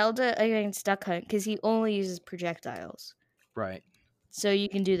Zelda against Duck Hunt because he only uses projectiles. Right. So you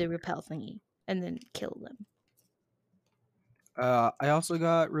can do the repel thingy and then kill them. I also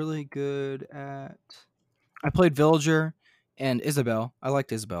got really good at. I played Villager and Isabelle. I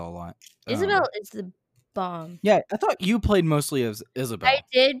liked Isabelle a lot. Isabelle is the bomb. Yeah, I thought you played mostly as Isabelle. I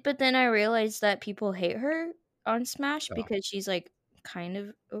did, but then I realized that people hate her on Smash Oh. because she's like kind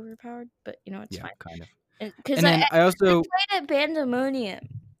of overpowered. But you know, it's fine. Kind of. Because I also played at Bandemonium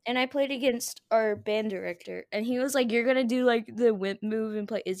and I played against our band director, and he was like, "You're gonna do like the whip move and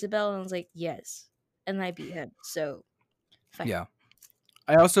play Isabelle," and I was like, "Yes," and I beat him. So, fine. Yeah,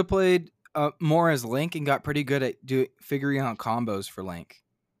 I also played more as Link and got pretty good at figuring out combos for Link.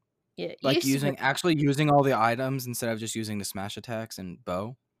 Yeah, like using all the items instead of just using the smash attacks and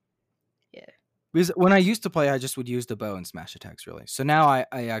bow. Yeah. Because when I used to play, I just would use the bow and smash attacks really. So now I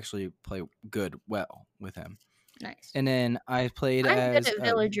actually play well with him. Nice. And then I played I'm as good at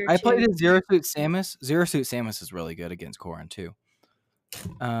Villager I too. played as Zero Suit Samus. Zero Suit Samus is really good against Corrin too.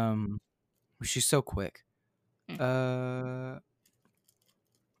 She's so quick. Who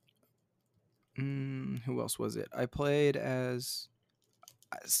else was it? I played as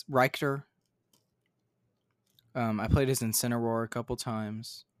Richter. I played as Incineroar a couple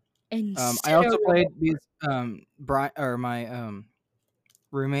times. I also played these. My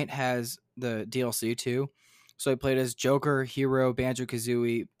roommate has the DLC too, so I played as Joker, Hero, Banjo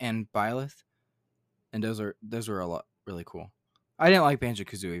Kazooie, and Byleth, and those were a lot really cool. I didn't like Banjo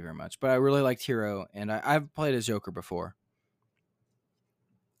Kazooie very much, but I really liked Hero, and I've played as Joker before.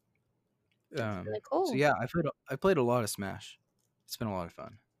 That's really cool. So yeah, I played a lot of Smash. It's been a lot of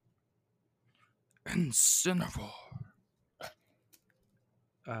fun. Incineroar.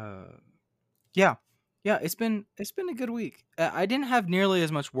 Yeah, it's been a good week. I didn't have nearly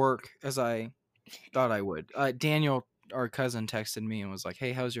as much work as I thought I would. Daniel, our cousin, texted me and was like,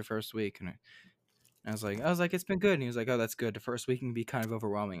 "Hey, how's your first week?" And I was like, "It's been good." And he was like, "Oh, that's good. The first week can be kind of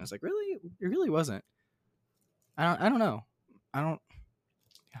overwhelming." I was like, "Really? It really wasn't." I don't know. Yeah,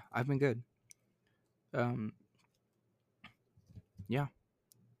 I've been good. Yeah.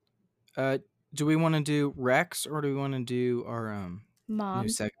 Do we want to do Rex or do we want to do our new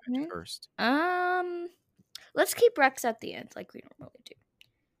segment first? Let's keep Rex at the end, like we normally do.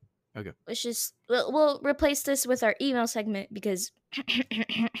 Okay. Let's just we'll replace this with our email segment because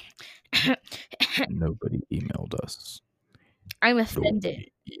nobody emailed us. I'm offended.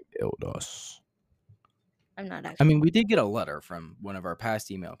 Nobody emailed us. I'm not actually. I mean, we did get a letter from one of our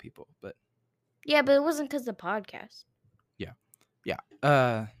past email people, but yeah, but it wasn't because of the podcast. Yeah.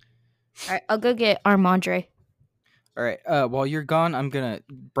 All right, I'll go get Armandre. All right. While you're gone, I'm gonna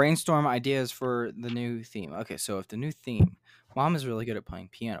brainstorm ideas for the new theme. Okay, so if the new theme, Mom is really good at playing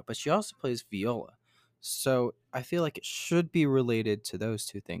piano, but she also plays viola, so I feel like it should be related to those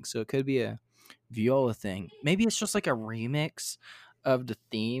two things. So it could be a viola thing. Maybe it's just like a remix of the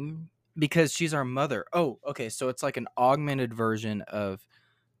theme because she's our mother. Oh, okay. So it's like an augmented version of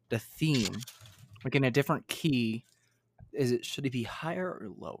the theme, like in a different key. should it be higher or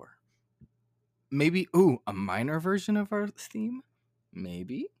lower? Maybe a minor version of our theme?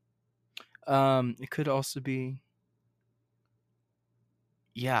 Maybe. It could also be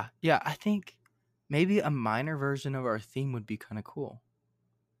yeah, I think maybe a minor version of our theme would be kind of cool.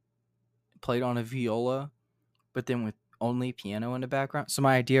 Played on a viola, but then with only piano in the background. So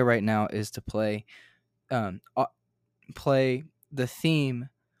my idea right now is to play play the theme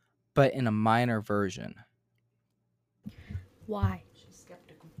but in a minor version. Why? She's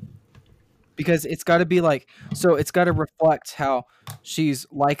skeptical. Because it's got to be like, so it's got to reflect how she's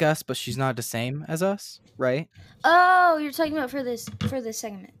like us but she's not the same as us, right? Oh, you're talking about for this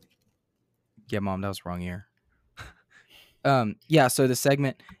segment. Yeah, Mom, that was wrong ear. Yeah, so the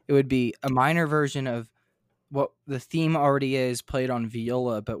segment, it would be a minor version of what the theme already is, played on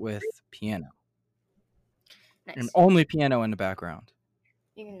viola but with piano. Nice. And only piano in the background.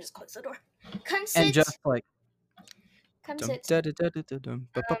 You can just close the door. Come sit. And just like Come sit.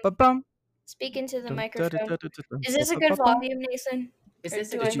 Speak into the microphone. Is this a good volume, Nathan? Is Or this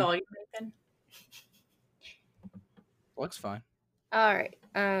a do good I- volume, Nathan? Looks fine. All right.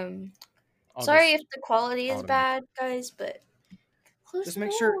 I'll Sorry just if the quality is automate. bad, guys, but close Just the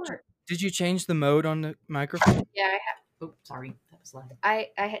make sure. door. Did you change the mode on the microphone? Yeah, I have. Oh, sorry, that was loud. I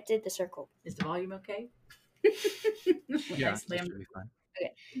did the circle. Is the volume okay? Yeah, I that slammed. should be fine.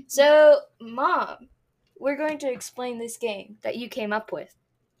 So, Mom, we're going to explain this game that you came up with.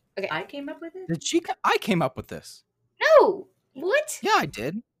 Okay. I came up with it. Did she? I came up with this. No! What? Yeah, I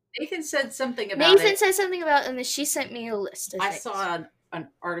did. Nathan said something about Nathan it. said something about, and then she sent me a list of I things. saw an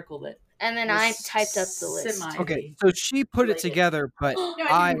article that. And then I typed up the list. semi- Okay, so she put it related. together, but No,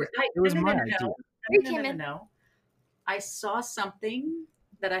 I didn't. it was no, my no, idea. no, You no, came no, no, in. no. I saw something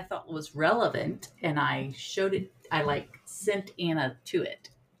that I thought was relevant, and I showed it. I sent Anna to it.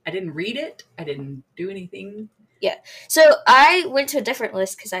 I didn't read it. I didn't do anything. So I went to a different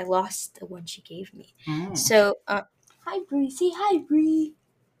list because I lost the one she gave me. Oh. So, hi, Bree. Say hi, Bree.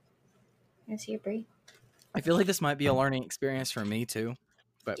 Can I see you, Bree? I feel like this might be a learning experience for me too,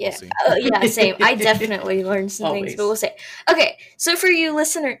 but Yeah. we'll see. Yeah, same. I definitely learned some things, Always. but we'll say. Okay, so for you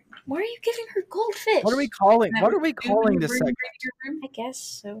listener, why are you giving her goldfish? What are we calling? That What are would we do when calling you this bring segment? her to your room. I guess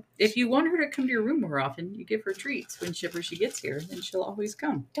so. If you want her to come to your room more often, you give her treats whenever she gets here, and she'll always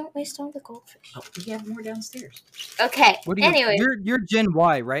come. Don't waste all the goldfish. Oh, we have more downstairs. Okay. What do you? Anyway, You're Gen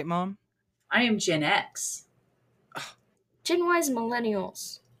Y, right, Mom? I am Gen X. Gen Y's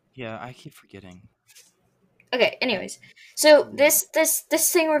millennials. Yeah, I keep forgetting. Okay. Anyways, so this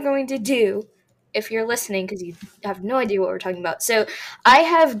thing we're going to do, if you're listening, because you have no idea what we're talking about. So I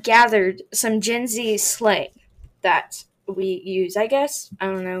have gathered some Gen Z slang that we use. I guess I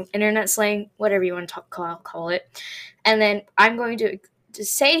don't know, internet slang, whatever you want to call it, and then I'm going to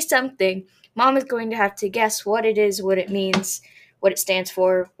say something. Mom is going to have to guess what it is, what it means, what it stands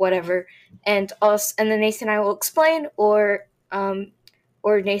for, whatever, and then Nathan and I will explain, or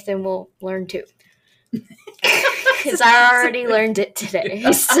Nathan will learn too. Because I already learned it today.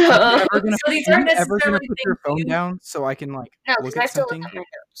 So Are you these ever aren't gonna necessarily put your things phone you- down so I can no, look because I at have to look something? at my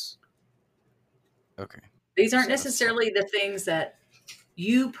notes. Okay. These aren't So- necessarily the things that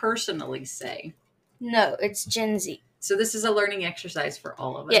you personally say. No, it's Gen Z. So this is a learning exercise for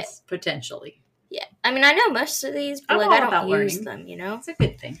all of us, Yeah. potentially. Yeah, I mean I know most of these, but I'm like all I don't about use learning. them. You know. It's a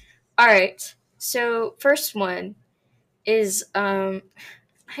good thing. All right. So first one is I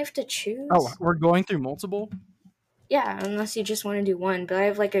have to choose. Oh, we're going through multiple. Yeah, unless you just want to do one, but I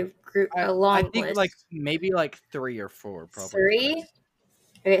have like a I long think list. maybe 3 or 4 probably. 3.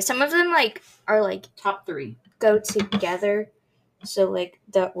 Okay, some of them are Top 3. go together, so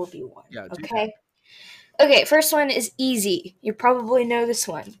that will be one. Yeah. do Okay. Okay, first one is easy. You probably know this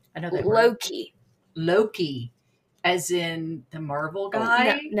one. I know that word. Loki. Loki, as in the Marvel Oh,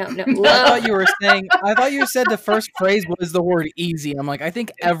 guy. no. that. I thought you were saying. I thought you said the first phrase was the word easy. I'm like, I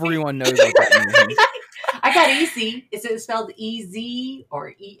think everyone knows what that means. I got easy. Is it spelled E-Z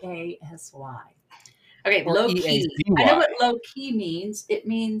or E-A-S-Y? Okay, Or low key. E-A-Z-Y. I know what low key means. It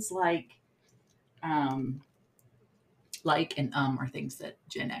means like and are things that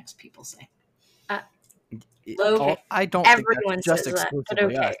Gen X people say. Okay. I don't Everyone think that's just says that, but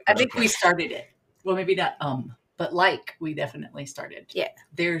exclusively okay. us. I think we started it. Well, maybe not but we definitely started. Yeah.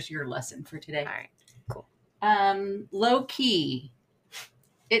 There's your lesson for today. All right. Cool. Low key.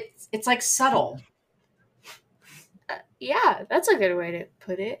 It's like subtle. Yeah, that's a good way to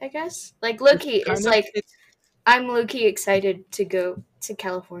put it, I guess. Like Loki is it's I'm Loki excited to go to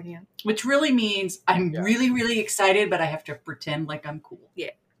California. Which really means I'm Yeah. really, really excited, but I have to pretend like I'm cool.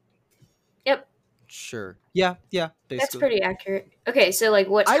 sure. Yeah. Basically. That's pretty accurate. Okay, so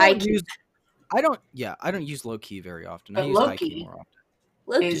what I high don't key? use I don't use low key very often. I But use high Loki key more often.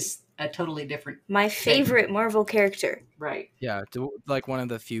 Loki, is a totally different. my favorite Marvel character. Right. Yeah, like one of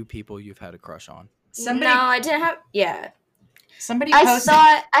the few people you've had a crush on. Somebody, No, I didn't have. Yeah, somebody I posted.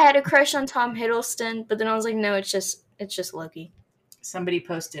 thought I had a crush on Tom Hiddleston, but then I was like, no, it's just Loki. Somebody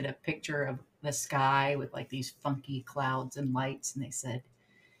posted a picture of the sky with like these funky clouds and lights, and they said,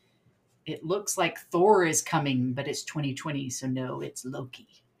 "It looks like Thor is coming, but it's 2020, so no, it's Loki."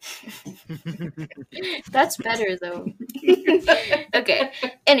 That's better though. Okay.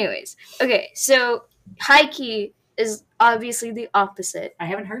 Anyways, okay. So high key is obviously the opposite. I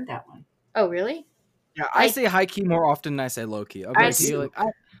haven't heard that one. Oh, really? Yeah, I say high key more often than I say low key. I'll be I like, see. like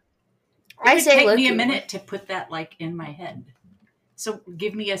It I would say take Loki me a more. minute to put that like in my head. So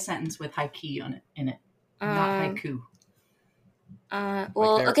give me a sentence with high key on it in it, not haiku.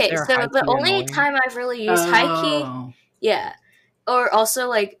 Well, they're okay. So high the key only annoying. time I've really used high key, Oh, yeah, or also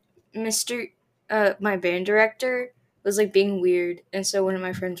like Mr. My band director was like being weird, and so one of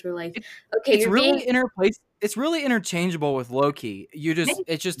my friends were like, "Okay, It's you're really being." It's really interchangeable with low key. Nate,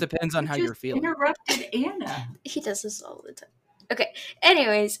 It just depends on how you you're just feeling. interrupted Anna. He does this all the time. Okay.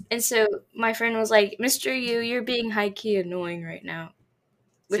 Anyways, and so my friend was like, "Mr. You're being high key annoying right now,"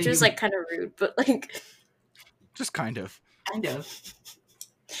 which So was you- like kind of rude, but like Just kind of. Kind of.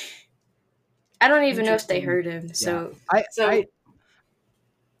 I don't even know if they Interesting. heard him. So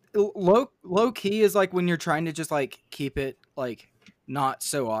Low key is like when you're trying to just like keep it like not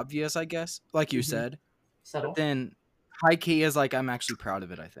so obvious, I guess, like you Mhm. said. Subtle. But then high key is like I'm actually proud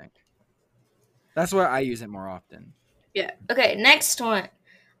of it. I think that's where I use it more often. yeah. Okay. Next one.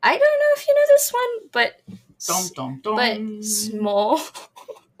 I don't know if you know this one, but Dum, dum, dum. but small.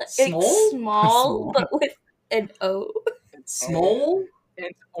 Small? It's small, Small. but with an O. Small?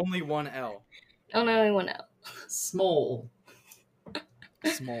 And only one L. Oh, no, only one L. Small.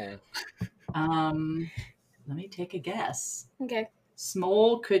 Small. Let me take a guess. Okay.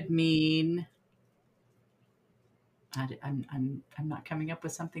 Small could mean. I'm not coming up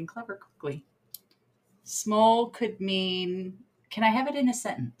with something clever quickly. Small could mean. Can I have it in a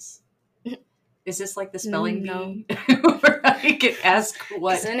sentence? Is this like the spelling No. bee? Where I could ask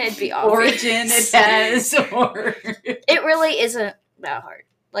what 'Cause then it'd be obvious. origin it has, or It really isn't that hard.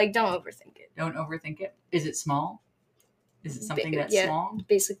 Like, don't overthink it. don't overthink it. Is it small? Is it something that's yeah. small?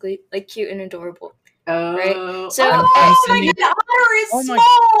 Basically, like cute and adorable. Oh, Right? So, oh I'm my sending- god, otter is Oh my-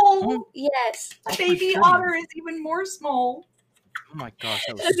 small. oh- Yes. A baby goodness. otter is even more small. Oh my gosh,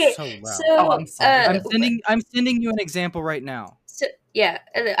 that was Okay, so loud. so Oh, I'm sorry. I'm sending you an example right now. So yeah,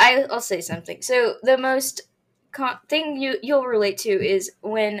 I'll say something. So the most thing you'll relate to is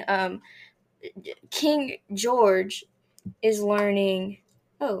when King George is learning.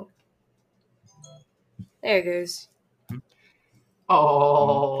 Oh, there it goes.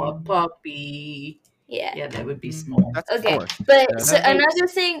 Oh, a puppy. Yeah. Yeah, that would be small. That's Okay, of course. but Yeah, so that makes- another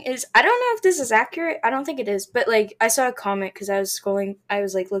thing is, I don't know if this is accurate. I don't think it is, but like I saw a comment because I was scrolling. I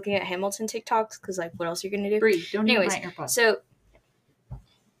was like looking at Hamilton TikToks because like what else are you gonna do? Bree, don't eat Anyways, my AirPods. So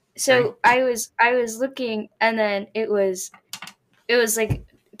Sorry. I was looking, and then it was like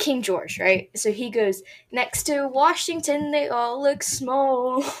King George, right? So he goes, next to Washington, they all look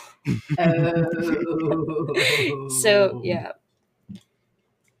small. Oh. So yeah,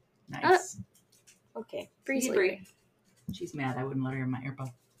 Nice. okay. Bree's See, Bree. leaving. She's mad. I wouldn't let her in my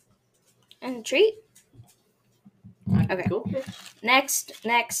AirPod. And a treat. Okay. Cool. Next,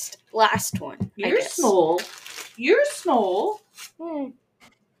 last one. I You're guess. small. You're small. Hmm.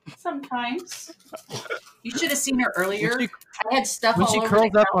 Sometimes. You should have seen her earlier. When she- I had stuff when all she over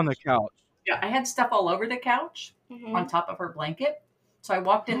curls the up couch. on the couch. Yeah, I had stuff all over the couch Mhm. on top of her blanket. So I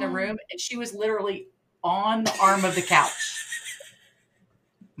walked in the room and she was literally on the arm of the couch.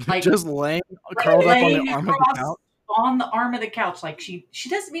 Like Just curled up on laying the arm of the across couch. on the arm of the couch. Like she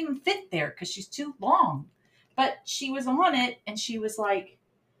doesn't even fit there because she's too long. But she was on it and she was like,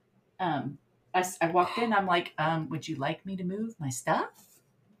 I walked in, I'm like, would you like me to move my stuff?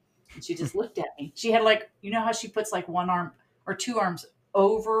 And she just looked at me. She had like, you know how she puts like one arm or two arms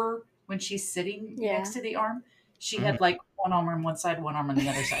over when she's sitting Yeah. next to the arm? She had like one arm on one side, one arm on the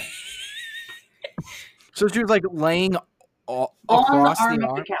other side. So she was like laying On the across arm the of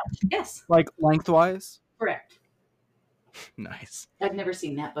arm, the couch. Yes, like lengthwise. correct. Nice. I've never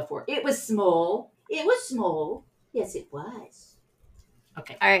seen that before. It was small. It was small. Yes, it was.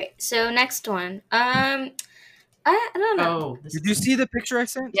 Okay. All right. So next one. I don't know. Oh, this Did you see the picture I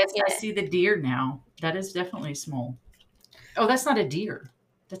sent? Yes, I Yeah. see the deer now. That is definitely small. Oh, that's not a deer.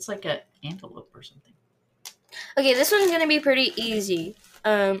 That's like an antelope or something. Okay, this one's gonna be pretty easy.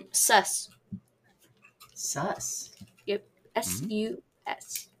 Sus. Sus. Yep.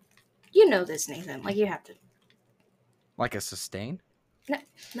 SUS. You know this, Nathan. Like, you have to. Like a sustain?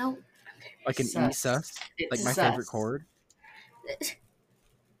 No. Like an Sus. E-sus? It's Like my sus. favorite chord?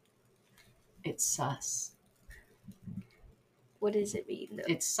 It's sus. What does it mean, though?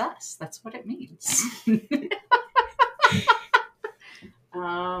 It's sus. That's what it means.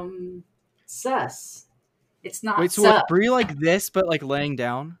 Sus. It's not Wait, so sup. were you like this, but like laying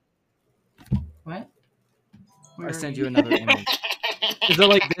down? What? Where I are send you? you another image. Is it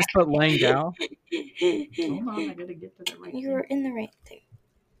like this, but laying down? Hold on, I gotta get to the right You're thing. in the right thing.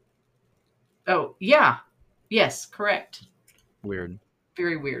 Oh, yeah. Yes, correct. Weird.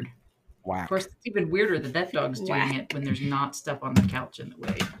 Very weird. Whack. Of course, it's even weirder that that dog's doing Whack. it when there's not stuff on the couch in the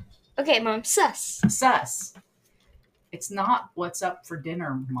way. Okay, Mom. Sus. Sus. It's not what's up for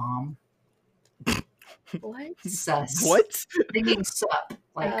dinner, Mom. What? Sus. What? They mean sup.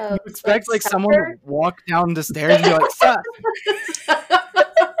 Like, You expect like someone supper? to walk down the stairs and be like, "Sup?"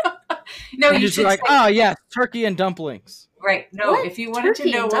 no, And you just should be like, say, "Oh yes, turkey and dumplings." right. No, What? if you wanted to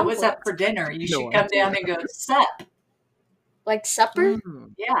Turkey know and what was up dumplings? for dinner, you No should come down and go, sup. Like supper?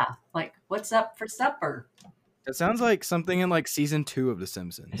 Mm. Yeah. Like, what's up for supper? It sounds like something in like season 2 of The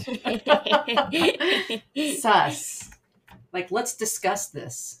Simpsons. Sus. Like, let's discuss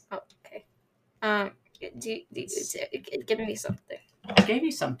this. Okay. Give me something. I gave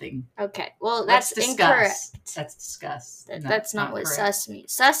you something. Okay. Well, Let's that's discuss. incorrect. That's discuss. That's not what correct. sus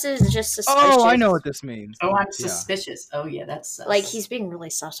means. Sus is just suspicious. Oh, I know what this means. Oh, I'm Yeah. suspicious. Oh, yeah, that's sus. Like, he's being really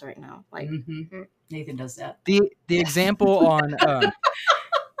sus right now. Like, Mhm. Nathan does that. The example on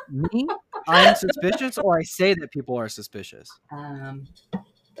me, I'm suspicious, or I say that people are suspicious.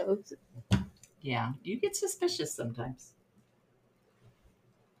 those. Yeah, you get suspicious sometimes.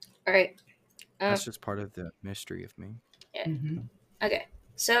 All right. That's just part of the mystery of me. Mhm. Okay.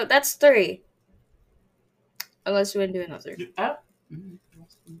 So that's 3. Unless we want to do another. Oh. Mhm.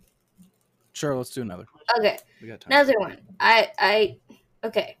 Sure, let's do another. Okay. We got time. Another one.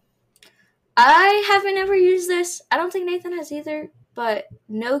 Okay. I haven't ever used this. I don't think Nathan has either, but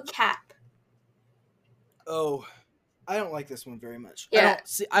no cap. Oh, I don't like this one very much. Yeah,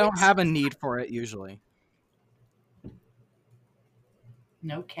 I don't have a need for it usually.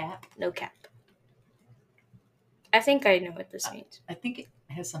 No cap. No cap. I think I know what this means. I think it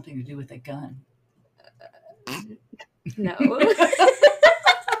has something to do with a gun. No.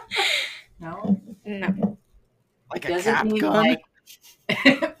 No? No. Like a Doesn't cap mean gun?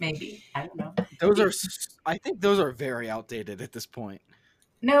 like maybe. I don't know. I think those are very outdated at this point.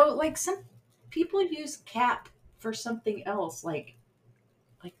 No, like some people use cap for something else, like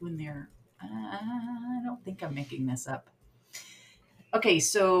when they're. I don't think I'm making this up. Okay,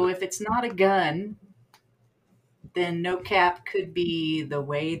 so if it's not a gun, then no cap could be the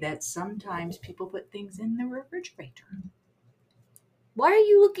way that sometimes people put things in the refrigerator. Why are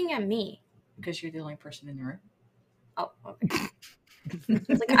you looking at me? Because you're the only person in the room. Oh, okay.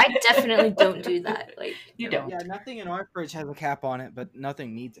 Like, I definitely don't do that. Like, You don't. Yeah, nothing in our fridge has a cap on it, but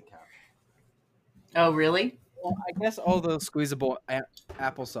nothing needs a cap. Oh, really? Well, I guess all the squeezable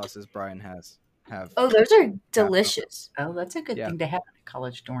applesauces Brian has have. oh, those are delicious. Oh, that's a good Yeah. thing to have in a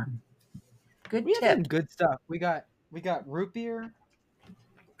college dorm. Good We have tip. some good stuff. We got root beer,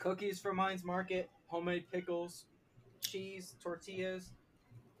 cookies from Mines Market, homemade pickles, cheese, tortillas,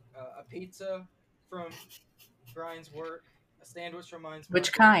 a pizza from Brian's work, a sandwich from Mines Market.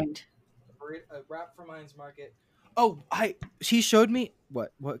 Which kind? A wrap from Mines Market. Oh, he showed me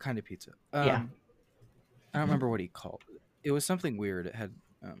what kind of pizza. Yeah. I don't remember what he called it. It was something weird. It had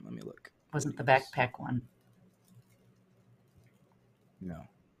let me look. Wasn't the backpack one? No.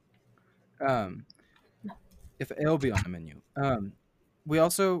 If it'll be on the menu. We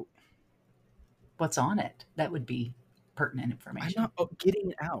also. What's on it? That would be pertinent I'm information. not getting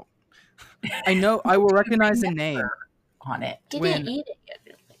it out. I know. I will recognize the name On it. Didn't eat it yet.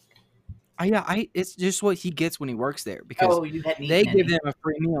 It's just what he gets when he works there because Oh, you hadn't they eaten give any. him a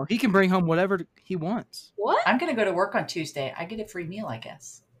free meal. He can bring home whatever he wants. What? I'm going to go to work on Tuesday. I get a free meal, I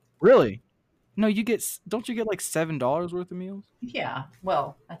guess. Really? No, don't you get like $7 worth of meals? Yeah.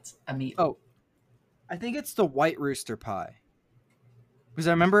 Well, that's a meal. Oh, I think it's the White Rooster Pie because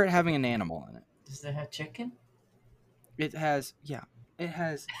I remember it having an animal in it. Does it have chicken? It has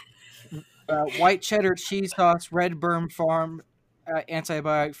white cheddar cheese sauce, red Burn Farm,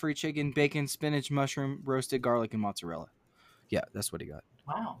 antibiotic-free chicken, bacon, spinach, mushroom, roasted garlic, and mozzarella. Yeah, that's what he got.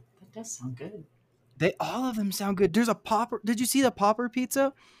 Wow. That does sound good. All of them sound good. There's a popper. Did you see the popper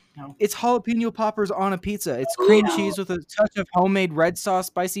pizza? No. It's jalapeno poppers on a pizza. It's cream no. cheese with a touch of homemade red sauce,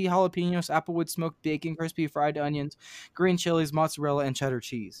 spicy jalapenos, applewood smoked bacon, crispy fried onions, green chilies, mozzarella, and cheddar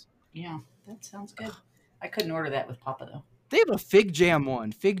cheese. Yeah, that sounds good. I couldn't order that with Papa, though. They have a fig jam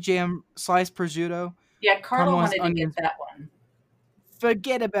one. Fig jam sliced prosciutto. Yeah, Carla Caramelized wanted to onions. get that one.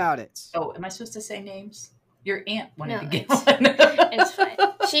 Forget about it. Oh, am I supposed to say names? Your aunt wanted to get it's- one. It's fine.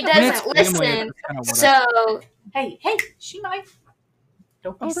 She When it's doesn't family, listen. that's kind of what So hey, she might.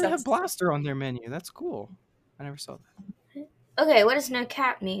 Don't be Oh, they have sus. Blaster on their menu. That's cool. I never saw that. okay, what does no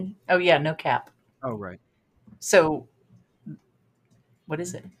cap mean? Oh yeah, no cap. Oh, right. So, what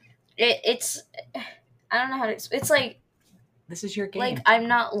is it? It's I don't know how to. It's like This is your game. like I'm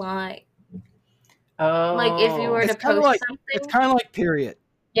not lying. oh, Like if you were to It's kind of post like something. period.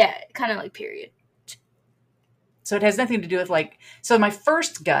 Yeah, kind of like period. So it has nothing to do with like. So my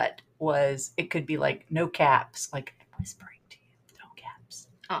first gut was it could be like no caps, like I'm whispering to you, no caps.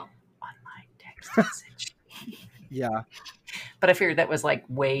 Oh. On my text message. Yeah. But I figured that was like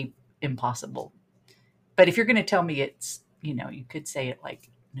way impossible. But if you're going to tell me it's, you could say it like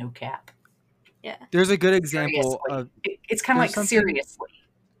no cap. Yeah. There's a good example Seriously. of It's kind of like there's something- seriously.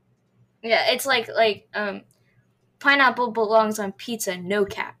 Yeah, it's like pineapple belongs on pizza, no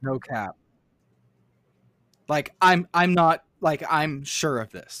cap. no cap. Like I'm not like I'm sure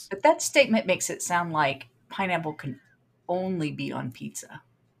of this. But that statement makes it sound like pineapple can only be on pizza.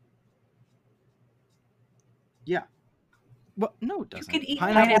 Well, no, it doesn't. could eat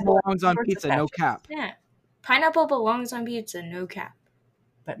Pineapple pineapple belongs on sorts of pizza, no patches. cap. Yeah. Pineapple belongs on pizza, no cap.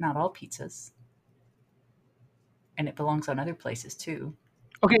 But not all pizzas. And it belongs on other places too.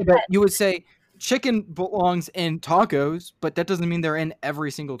 Okay, but you would say chicken belongs in tacos, but that doesn't mean they're in every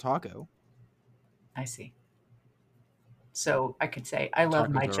single taco. I see. So I could say, I love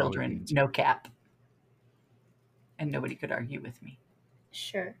Tacos my are children, always no cap. And nobody could argue with me.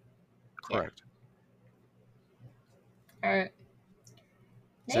 Sure. Correct. All right.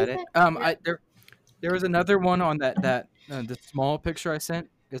 Is that it? There was another one on that the small picture I sent.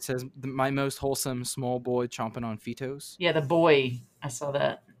 It says my most wholesome small boy chomping on Fitos. Yeah, the boy. I saw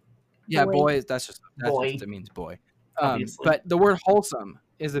that. Yeah, Boy. boy. That's just Boy. it means boy. Obviously. But the word wholesome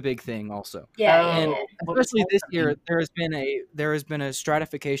is a big thing also. Yeah, Oh. And What does especially this wholesome year, mean? there has been a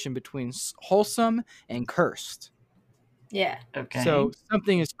stratification between wholesome and cursed. yeah. Okay. So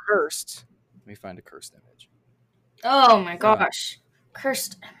something is cursed. Let me find a cursed image. Oh my gosh.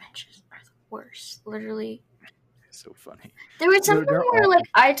 Cursed images are the worst. Literally. It's so funny. There was something they're where all- like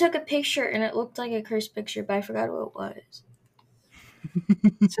I took a picture and it looked like a cursed picture, but I forgot what it was.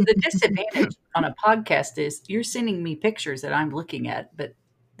 So the disadvantage on a podcast is you're sending me pictures that I'm looking at, but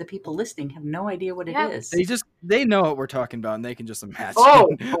the people listening have no idea what it Yeah. is. They know what we're talking about and they can just imagine.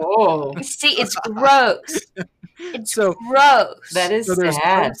 Oh. See, it's gross. It's So- gross. That is So there's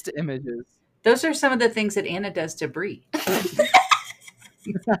sad. cursed images. Those are some of the things that Anna does to Brie.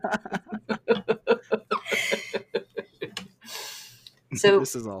 So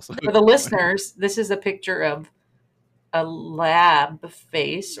This is also for the listeners, this is a picture of a lab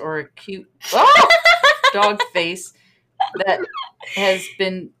face or a cute dog face that has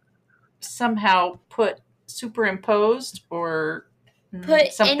been somehow superimposed or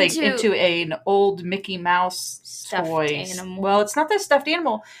Put something into an old Mickey Mouse stuffed toy. animal. Well, it's not that stuffed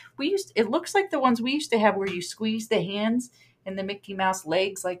animal. It looks like the ones we used to have where you squeeze the hands and the Mickey Mouse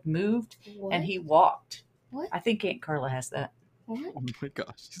legs like moved What? and he walked. What? I think Aunt Carla has that. What? Oh my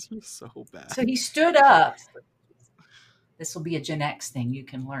gosh, this is so bad. So he stood up. This will be a Gen X thing you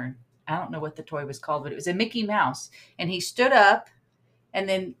can learn. I don't know what the toy was called, but it was a Mickey Mouse. And he stood up and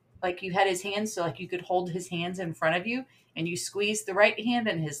then like you had his hands so like you could hold his hands in front of you and you squeezed the right hand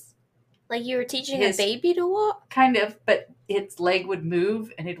and his Like you were teaching His- a baby to walk? kind of, but its leg would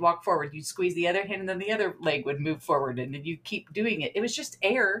move and he'd walk forward. You'd squeeze the other hand and then the other leg would move forward and then you keep doing it. It was just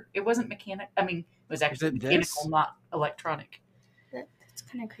air. It wasn't mechanic. I mean, it was actually it mechanical, this? not electronic. That's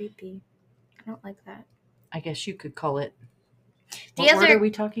kind of creepy. I don't like that. I guess you could call it. The What word other- are we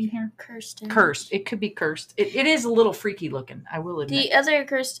talking here? Cursed. Cursed. It could be cursed. It is a little freaky looking, I will admit. The other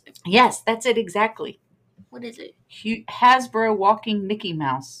cursed. Yes, that's it exactly. What is it? Hasbro walking Mickey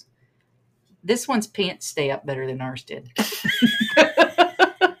Mouse. This one's pants stay up better than ours did.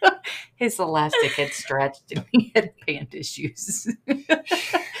 His elastic had stretched and he had pant issues.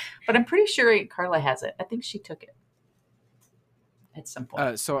 But I'm pretty sure Aunt Carla has it. I think she took it at some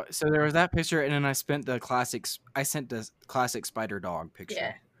point. So there was that picture, and then I sent the classic spider dog picture.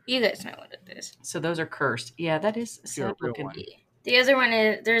 Yeah. You guys know what it is. So those are cursed. Yeah, that is You're a sad real looking. one. The other one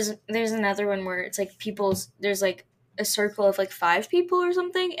is there's another one where it's like there's like a circle of like 5 people or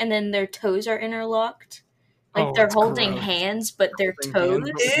something, and then their toes are interlocked. Like Oh, they're that's holding gross. hands, but their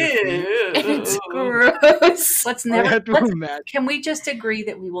Holding toes. hands, but with their feet. And it's gross. Let's I never. had to Let's, imagine. can we just agree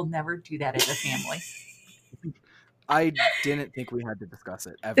that we will never do that as a family? I didn't think we had to discuss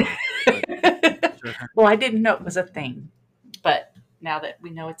it ever. But sure. Well, I didn't know it was a thing. But now that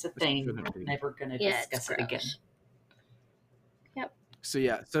we know it's a thing, shouldn't we're be. never going to Yeah, it's discuss it again. gross. So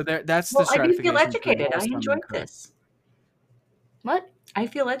yeah, so that's Well, the I do stratification. feel for educated. I divorce, I'm enjoyed incorrect. this. What? I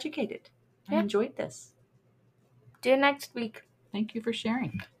feel educated. I Yeah. enjoyed this. Do it next week. Thank you for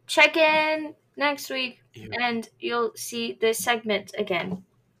sharing. Check in next week, Ew. and you'll see this segment again.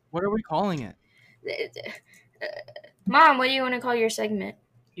 What are we calling it? Mom, what do you want to call your segment?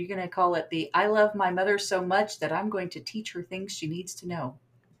 You're going to call it the I love my mother so much that I'm going to teach her things she needs to know.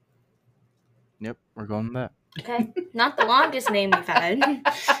 Yep, we're going with that. Okay, not the longest name we've had.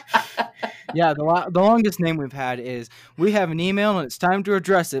 Yeah, the longest name we've had is we have an email and it's time to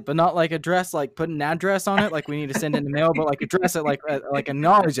address it, but not like address like put an address on it like we need to send in the mail, but like address it like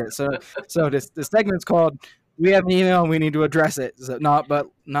acknowledge it. So this segment's called we have an email and we need to address it. So not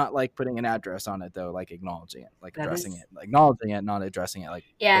like putting an address on it though, like acknowledging it, like That addressing is- it, acknowledging it, not addressing it, like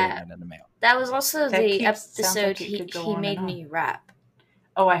Yeah, putting it in the mail. that was also That the sounds episode like it could go he on made and me rap.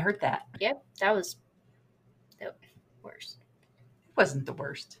 Oh, I heard that. Yep, that was the worst. It wasn't the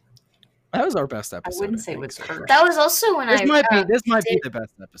worst. That was our best episode. wouldn't say it think, was so perfect. far. That was also when This might be did- the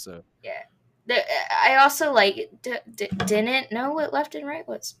best episode. I also didn't know what left and right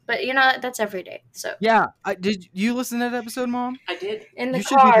was, but you know that's every day. So Yeah, did you listen to that episode, Mom? I did. in the You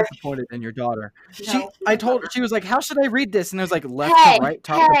should be car, disappointed in your daughter. No. I told her, she was like, "How should I read this?" And I was like, left Hey, to right,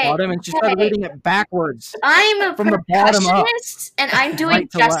 top to hey, bottom, and she started hey. reading it backwards. I'm a From the bottom up. percussionist, and I'm doing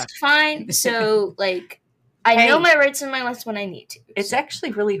Right to just left. fine. So like, I know Hey. my rights and my lefts when I need to. It's so.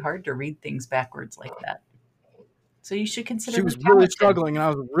 actually really hard to read things backwards like that. So you should consider She was her really talented. struggling, and I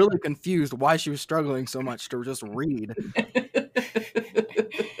was really confused why she was struggling so much to just read.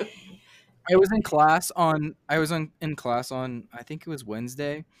 I was in class on I think it was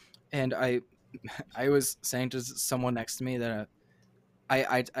Wednesday, and I was saying to someone next to me that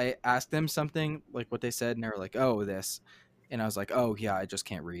I asked them something like what they said, and they were like, "Oh, this," and I was like, "Oh yeah, I just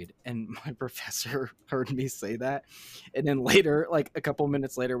can't read." And my professor heard me say that, and then later, like a couple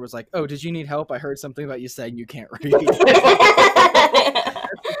minutes later, was like, "Oh, did you need help? I heard something about you saying you can't read."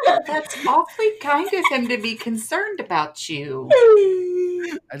 That's awfully kind of him to be concerned about you.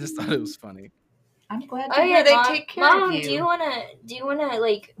 I just thought it was funny. I'm glad to Oh hear yeah, they Mom, take care Mom, of you. do you wanna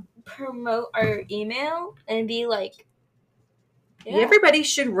like promote our email and be like, yeah. Everybody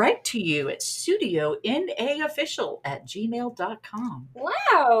should write to you at studionaofficial@gmail.com.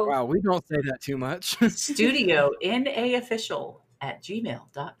 Wow. Wow, we don't say that too much.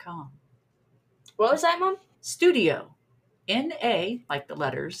 studionaofficial@gmail.com. What was that, Mom? Studio, N-A, like the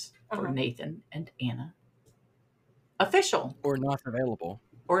letters for Uh-huh. Nathan and Anna. Official, Or not available.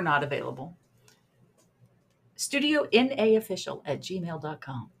 or not available.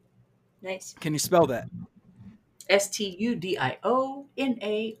 studionaofficial@gmail.com. Nice. Can you spell that?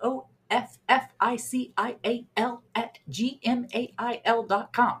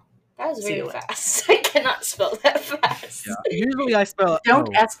 studionaofficial@gmail.com. That was very COS. fast. I cannot spell that fast. Yeah. Usually I spell it.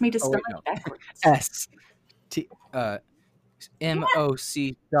 Don't ask me to Oh, spell wait, it no. backwards. S T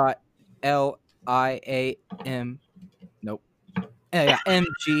MOC dot LIAM. Nope. Yeah,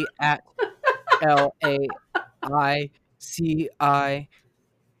 MG at LAICI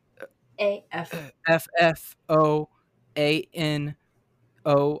A. F. FFOANOIDUST.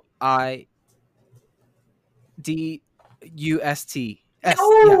 S.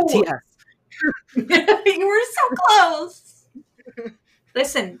 No! Yeah, TS. You were so close.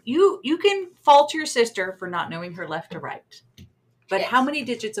 Listen, you can fault your sister for not knowing her left to right. But Yes. how many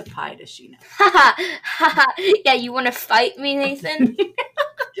digits of pi does she know? Yeah, you want to fight me, Nathan?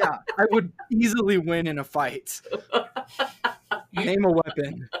 Yeah, I would easily win in a fight. Name a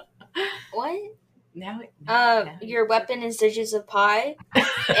weapon. What? Now Your weapon is digits of pi,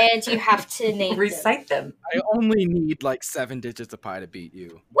 and you have to name them. recite them. I only need like 7 digits of pi to beat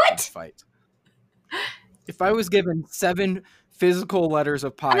you. What? In a fight. If I was given 7 physical letters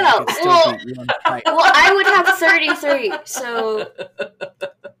of pi, I No, could still well- beat you in a fight. Well, I would have 33, so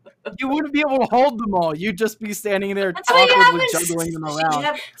You wouldn't be able to hold them all. You'd just be standing there That's why you awkwardly haven't- juggling them You around.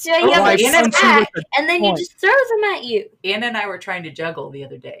 have- so you Oh, have I a punch you stack, with and then you point. just throw them at you Anna and I were trying to juggle the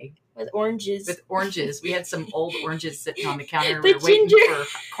other day with oranges. with oranges. We had some old oranges sitting on the counter and But we were waiting Ginger-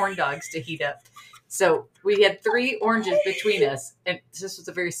 for corn dogs to heat up. So we had 3 oranges between us, and this was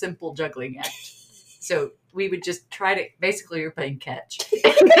a very simple juggling act. So we would just try to, basically we were playing catch. We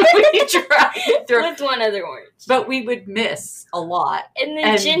tried to throw, with one other orange. but we would miss a lot. And then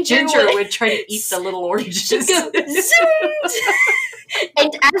And Ginger, would try to eat the little oranges. she'd go, zoom!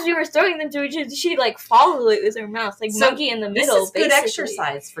 And as we were throwing them to each other, she'd like follow it with her mouth, like So monkey in the This middle. is good basically.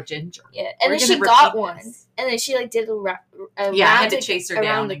 exercise for Ginger. Yeah, and We're then she gonna got repeat one, this. and then she like did a Yeah, I had to the- chase her around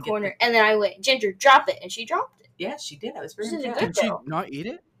down the and get corner, and then I went, Ginger, drop it, and she dropped it. Yeah, she did. I was very She's a impressed. good Can she girl. not eat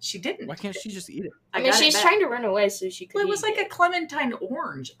it? She didn't. Why can't she just eat it? I mean, got it she's back. trying to run away so she could Well, it eat was like it. a clementine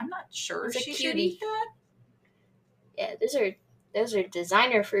orange. I'm not sure It's a she should cutie. eat that. Yeah, those are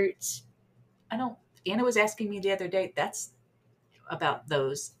designer fruits. I don't. Anna was asking me the other day. That's about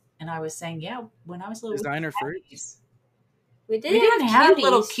those, and I was saying, yeah, when I was little, Designer we fruits? had these. We We didn't have have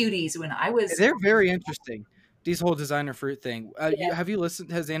little cuties. cuties when I was. They're very interesting. These whole designer fruit thing. Yeah. Have you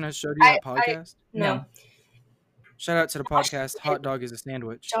listened? Has Anna showed you that podcast? No, Shout out to the Josh podcast. did. Hot dog is a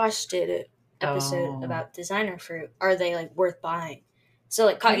sandwich. Josh did an episode Oh. about designer fruit. Are they like worth buying? So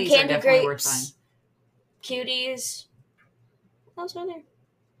like cotton Cuties are candy definitely worth grapes, cuties. What else are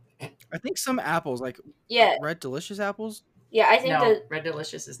there? I think some apples, like Yeah, Red Delicious apples. yeah. I think No, that Red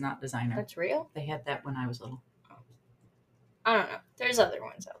Delicious is not designer. that's real. They had that when I was little. I don't know. There's other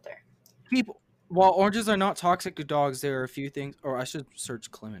ones out there. People, while oranges are not toxic to dogs, there are a few things. Or I should search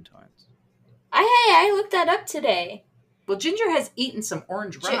clementines. I looked that up today. Well, Ginger has eaten some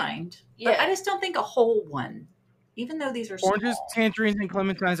orange rind, but Yeah. I just don't think a whole one. Even though these are Oranges, small. tangerines, and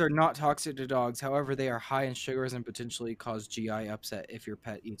clementines are not toxic to dogs. However, they are high in sugars and potentially cause GI upset if your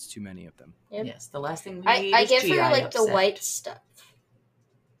pet eats too many of them. Yep. Yes, the last thing we need I is give GI her like upset. the white stuff,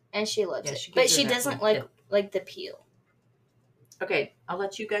 and she loves Yeah, it. she But gives her she that doesn't little like the peel. Okay, I'll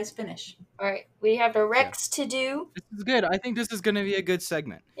let you guys finish. All right, we have the Rex to do. This is good. I think this is going to be a good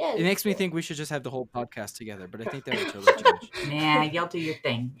segment. Yeah, It makes me think we should just have the whole podcast together, but I think that would totally change. Nah, y'all do your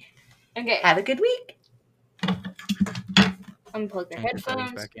thing. Okay, Have a good week. unplug your Change the settings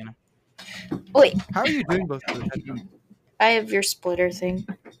headphones. back, Anna. Wait, How are you doing both of those headphones? I have your splitter thing.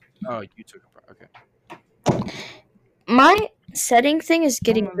 Oh, you took it. Okay. My setting thing is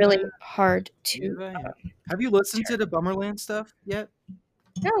getting Oh, really man. hard to. Have you listened to the Bummerland stuff yet?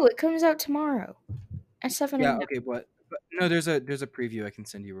 No, it comes out tomorrow at 7 Yeah. a.m. Okay. But no, there's a preview I can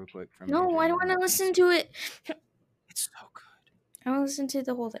send you real quick from. No, Adrian I don't want to Martin's. listen to it. It's so good. I want to listen to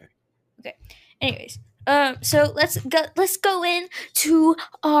the whole thing. Okay. Anyways, so let's go in to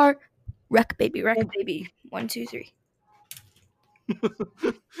our wreck baby. 1, 2, 3.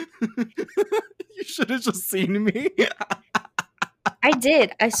 You should have just seen me. I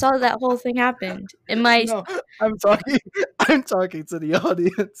did. I saw that whole thing happen in my. No, I'm talking. I'm talking to the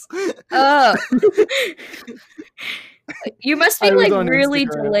audience. Oh. You must be I was like on really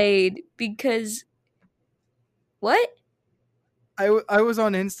Instagram. delayed because. What? I was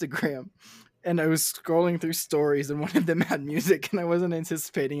on Instagram and I was scrolling through stories and one of them had music and I wasn't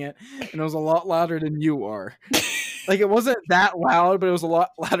anticipating it and it was a lot louder than you are. Like it wasn't that loud, but it was a lot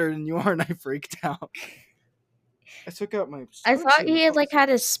louder than you are and I freaked out. I took out my. I thought he had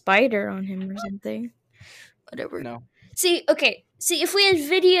a spider on him or something. Whatever. No. See, if we had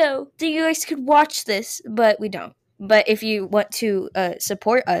video, then you guys could watch this, but we don't. But if you want to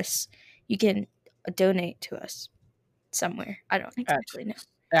support us, you can donate to us somewhere. I don't exactly know.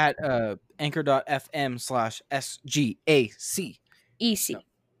 At anchor.fm/SGAC. EC. No.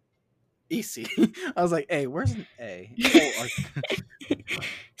 EC. I was like, hey, where's an A? Oh,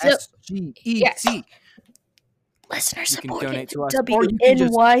 So, SGEC. yes. Listener You can supported donate to us, or you can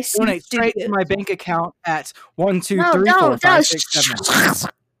just WNYC donate straight to Studios. my bank account at 1, 2, No, 3, no, 4, no. 5, 6, 7.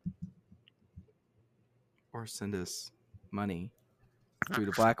 Or send us money through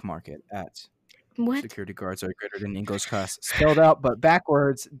the black market at What? security guards are greater than English class, spelled out but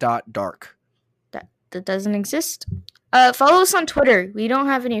backwards. .dark. That doesn't exist. Follow us on Twitter. We don't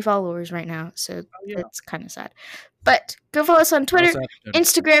have any followers right now, so that's kind of sad. But go follow us on Twitter,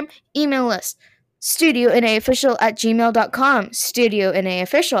 Instagram, email us. StudioNAofficial@gmail.com.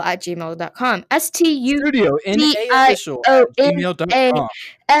 StudioNAofficial@gmail.com.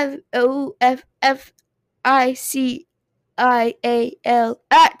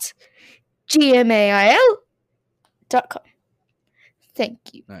 StudioNAofficial@gmail.com. Thank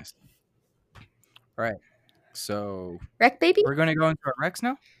you. Nice. All right. So Wreck baby? we're gonna go into our Rex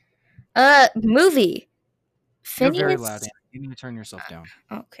now. Movie. You're Phineas. very loud, Anna. You need to turn yourself down.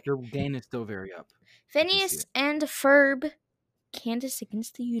 Okay. Your gain is still very up. Phineas and Ferb, Candace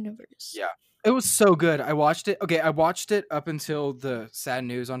Against the Universe. Yeah. It was so good. I watched it. Okay, I watched it up until the sad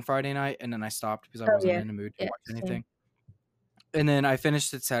news on Friday night, and then I stopped because I wasn't in the mood to watch anything. And then I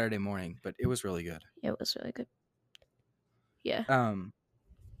finished it Saturday morning, but it was really good. It was really good. Yeah.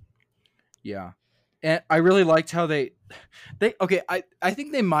 Yeah. And I really liked how they okay, I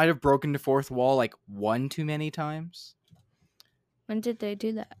think they might have broken the fourth wall like one too many times. When did they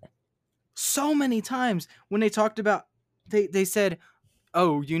do that? So many times when they talked about they said,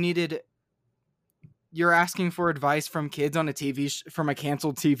 "Oh, you're asking for advice from kids on a from a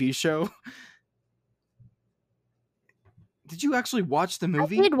canceled TV show." Did you actually watch the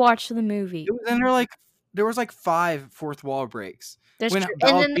movie? I did watch the movie. And they're like there was like 5 fourth wall breaks. That's When true.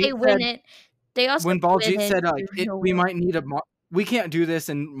 And then they Baljeet win said it. They also when win Baljeet it said like through we no. might need we can't do this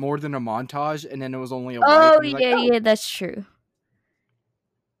in more than a montage, and then it was only a wipe, Oh and he's like, yeah, oh, yeah, that's true.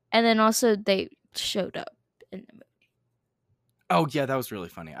 And then also they showed up in the movie. oh yeah, that was really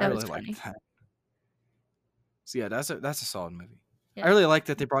funny. I That was really liked funny. that. So yeah, that's a solid movie. Yeah. I really like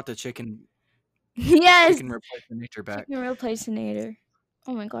that they brought the chicken Yes, replacement back. Chicken Replacinator.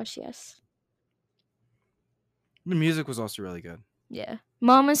 Oh my gosh, yes. The music was also really good. Yeah.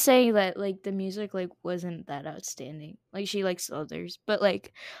 Mom was saying that like the music like wasn't that outstanding. Like she likes others, but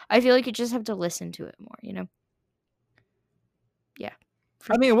like I feel like you just have to listen to it more, you know? Yeah.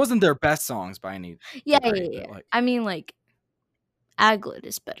 I mean, it wasn't their best songs by any Yeah, degree, yeah. but like, I mean like Aglet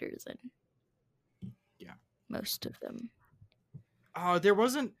is better than yeah. most of them. There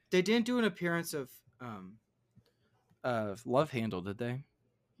wasn't. They didn't do an appearance of Love Handle, did they?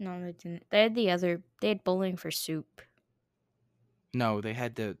 No, they didn't. They had the other. They had Bowling for Soup. No, they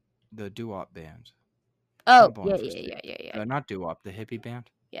had the doo-wop band. Oh, Not Bowling yeah, for yeah, Soup. yeah, yeah, yeah, Not doo-wop, the hippie band.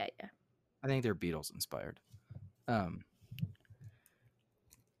 yeah, yeah. I think they're Beatles inspired.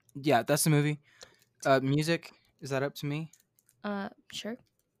 Yeah, that's the movie. Music, is that up to me? Sure.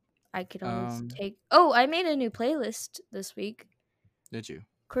 I could always Um, take. Oh, I made a new playlist this week. did you?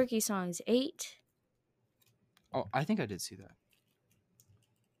 Quirky Songs 8. Oh, I think I did see that.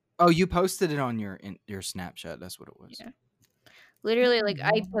 Oh, you posted it on your Snapchat. That's what it was. Yeah. Literally, like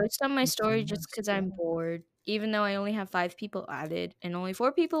I post on my story just because I'm bored, even though I only have 5 people added and only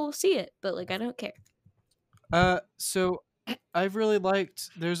 4 people will see it. But like, I don't care. So I've really liked.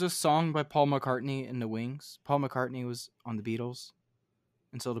 There's a song by Paul McCartney and the Wings. Paul McCartney was on the Beatles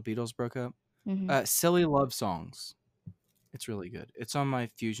until the Beatles broke up. Mm-hmm. Silly Love Songs. It's really good. It's on my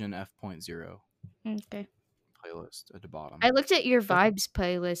Fusion F.0 Okay. playlist at the bottom. I looked at your vibes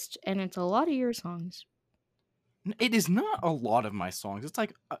playlist, and it's a lot of your songs. It is not a lot of my songs. It's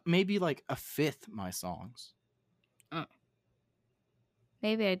like maybe like a fifth my songs. Oh.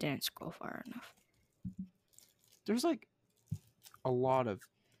 Maybe I didn't scroll far enough. There's like a lot of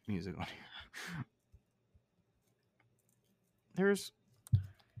music on here.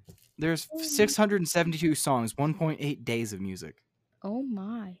 There's 672 songs, 1.8 days of music. Oh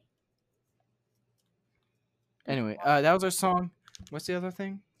my. Anyway, that was our song. What's the other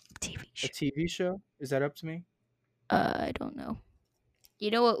thing? TV A TV show? Is that up to me? I don't know. You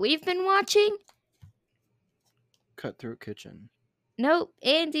know what we've been watching? Cutthroat Kitchen. Nope,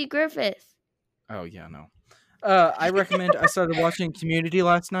 Andy Griffith. Oh yeah, no. I recommend. I started watching Community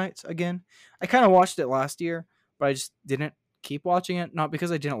last night again. I kind of watched it last year, but I just didn't keep watching it. Not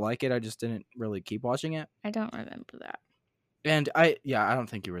because I didn't like it. I just didn't really keep watching it. I don't remember that. And I don't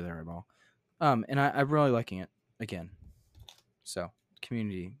think you were there at all. And I'm really liking it again. So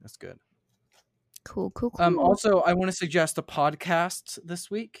Community, that's good. Cool. Also, I want to suggest a podcast this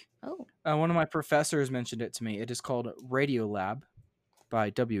week. Oh. One of my professors mentioned it to me. It is called Radio Lab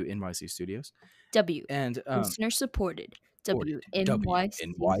by WNYC Studios. W. And Listener supported.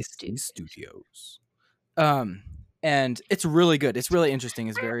 WNYC Studios. And it's really good. It's really interesting.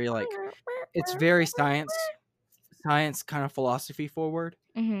 It's very like it's very science kind of philosophy forward.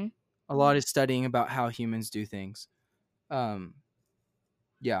 Mm-hmm. A lot is studying about how humans do things.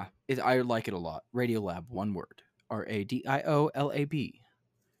 Yeah, I like it a lot. Radiolab, one word. RADIOLAB.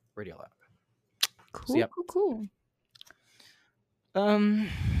 Radiolab. Cool, So, yep. cool.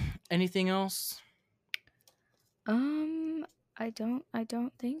 Anything else? I don't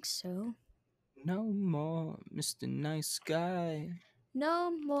think so. No more Mr. Nice Guy.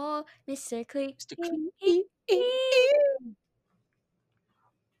 No more Mr. Clean. Mr. Clean.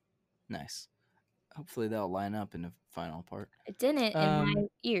 Nice. Hopefully that'll line up in the final part. It didn't in my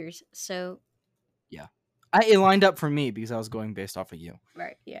ears, so yeah. It lined up for me because I was going based off of you.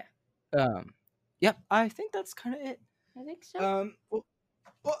 Right, yeah. Yep, I think that's kind of it. I think so.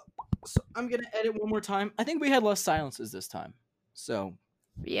 So I'm going to edit one more time. I think we had less silences this time. So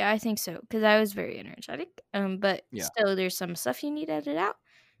yeah, I think so because I was very energetic. But still, there's some stuff you need to edit out.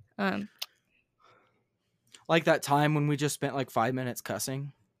 Like that time when we just spent like 5 minutes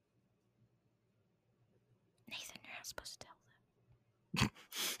cussing. Nathan, you're not supposed to tell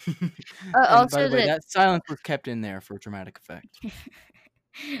them. Also, by the way, that silence was kept in there for dramatic effect.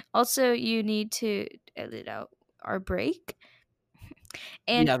 Also, you need to edit out our break.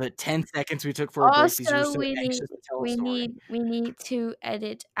 And yeah, the 10 seconds we took for a break. Also, we need to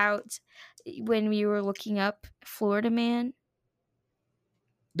edit out when we were looking up Florida Man.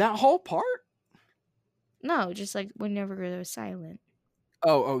 That whole part? No, just like whenever it was silent.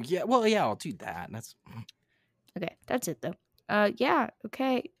 Oh yeah. Well, yeah, I'll do that. That's okay. That's it though. Yeah.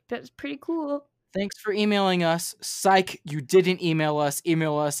 Okay, that's pretty cool. Thanks for emailing us. Psych, you didn't email us.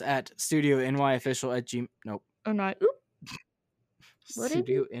 Email us at studionyofficial@gmail. Nope. Or not. Oop. What did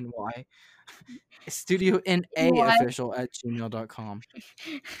Studio NY. Studio NA official at gmail.com.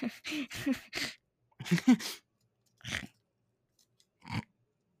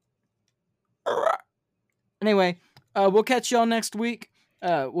 Anyway, we'll catch y'all next week.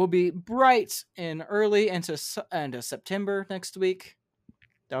 We'll be bright and early into September next week.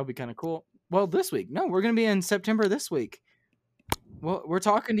 That'll be kind of cool. Well, this week. No, we're going to be in September this week. Well, we're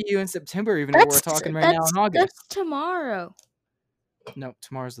talking to you in September, even though we're talking right now in August. That's tomorrow. No,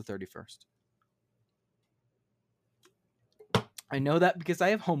 tomorrow's the 31st. I know that because I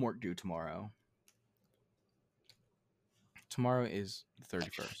have homework due tomorrow. Tomorrow is the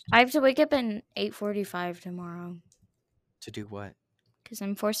 31st. I have to wake up at 8:45 tomorrow. To do what? Because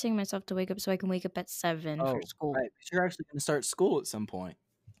I'm forcing myself to wake up so I can wake up at 7 for school. Right. You're actually going to start school at some point.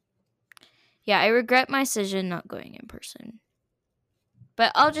 Yeah, I regret my decision not going in person.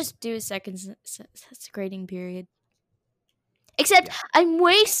 But I'll just do a second grading period. Except I'm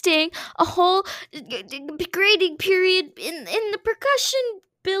wasting a whole grading period in the percussion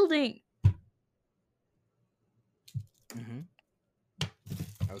building. Mm-hmm.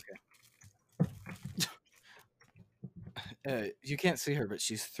 Okay. You can't see her, but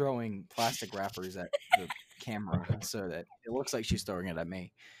she's throwing plastic wrappers at the camera so that it looks like she's throwing it at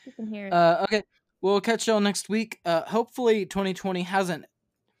me. You can hear it. Okay. We'll catch y'all next week. Hopefully 2020 hasn't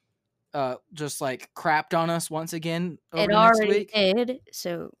just like crapped on us once again over it the next already week. did.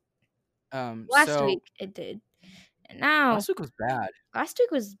 So last week it did. And now last week was bad. Last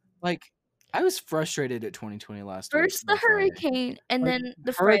week was like I was frustrated at 2020 last week. First the hurricane and then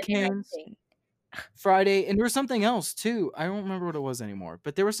the hurricanes. Friday, and there was something else too. I don't remember what it was anymore,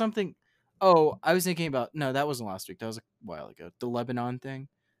 but there was something. Oh, I was thinking about that wasn't last week. That was a while ago. The Lebanon thing.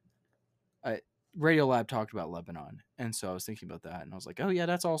 Radio Lab talked about Lebanon, and so I was thinking about that, and I was like, oh yeah,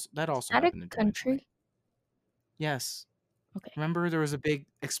 that also happened in 2020. Country? Yes. Okay. Remember there was a big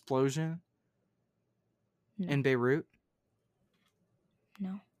explosion in Beirut?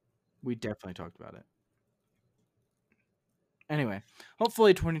 No. We definitely talked about it. Anyway,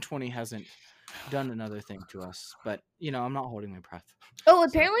 hopefully 2020 hasn't done another thing to us, but I'm not holding my breath. Oh,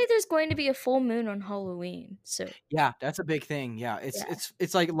 apparently there's going to be a full moon on Halloween. So yeah, that's a big thing. Yeah,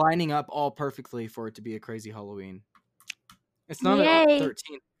 it's like lining up all perfectly for it to be a crazy Halloween. It's not a 13th.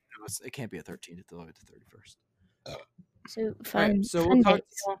 No, it can't be a 13th. It's the 31st. So fun. Right, so we'll talk to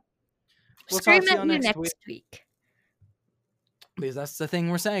y'all. We'll talk to you next week. Because that's the thing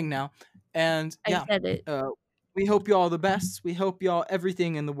we're saying now. And I said it. We hope y'all the best. We hope y'all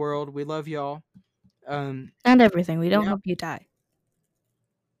everything in the world. We love y'all. Not everything. We don't hope you die.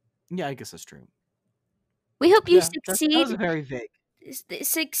 Yeah, I guess that's true. We hope you succeed. That was very vague.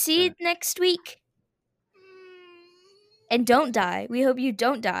 Succeed next week. And don't die. We hope you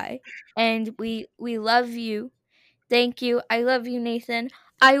don't die. And we love you. Thank you. I love you, Nathan.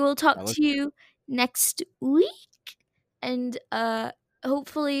 I will talk to you next week. And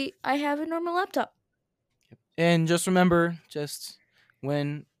hopefully I have a normal laptop. And just remember, just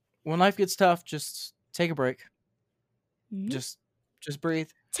when life gets tough, just take a break. Mm-hmm. Just breathe.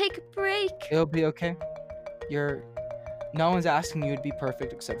 Take a break. It'll be okay. No one's asking you to be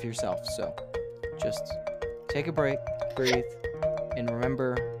perfect except for yourself. So just take a break, breathe, and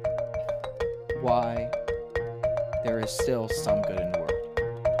remember why there is still some good in the world.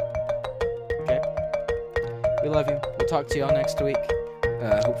 Okay? We love you. We'll talk to y'all next week.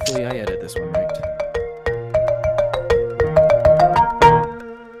 Hopefully I edit this one right.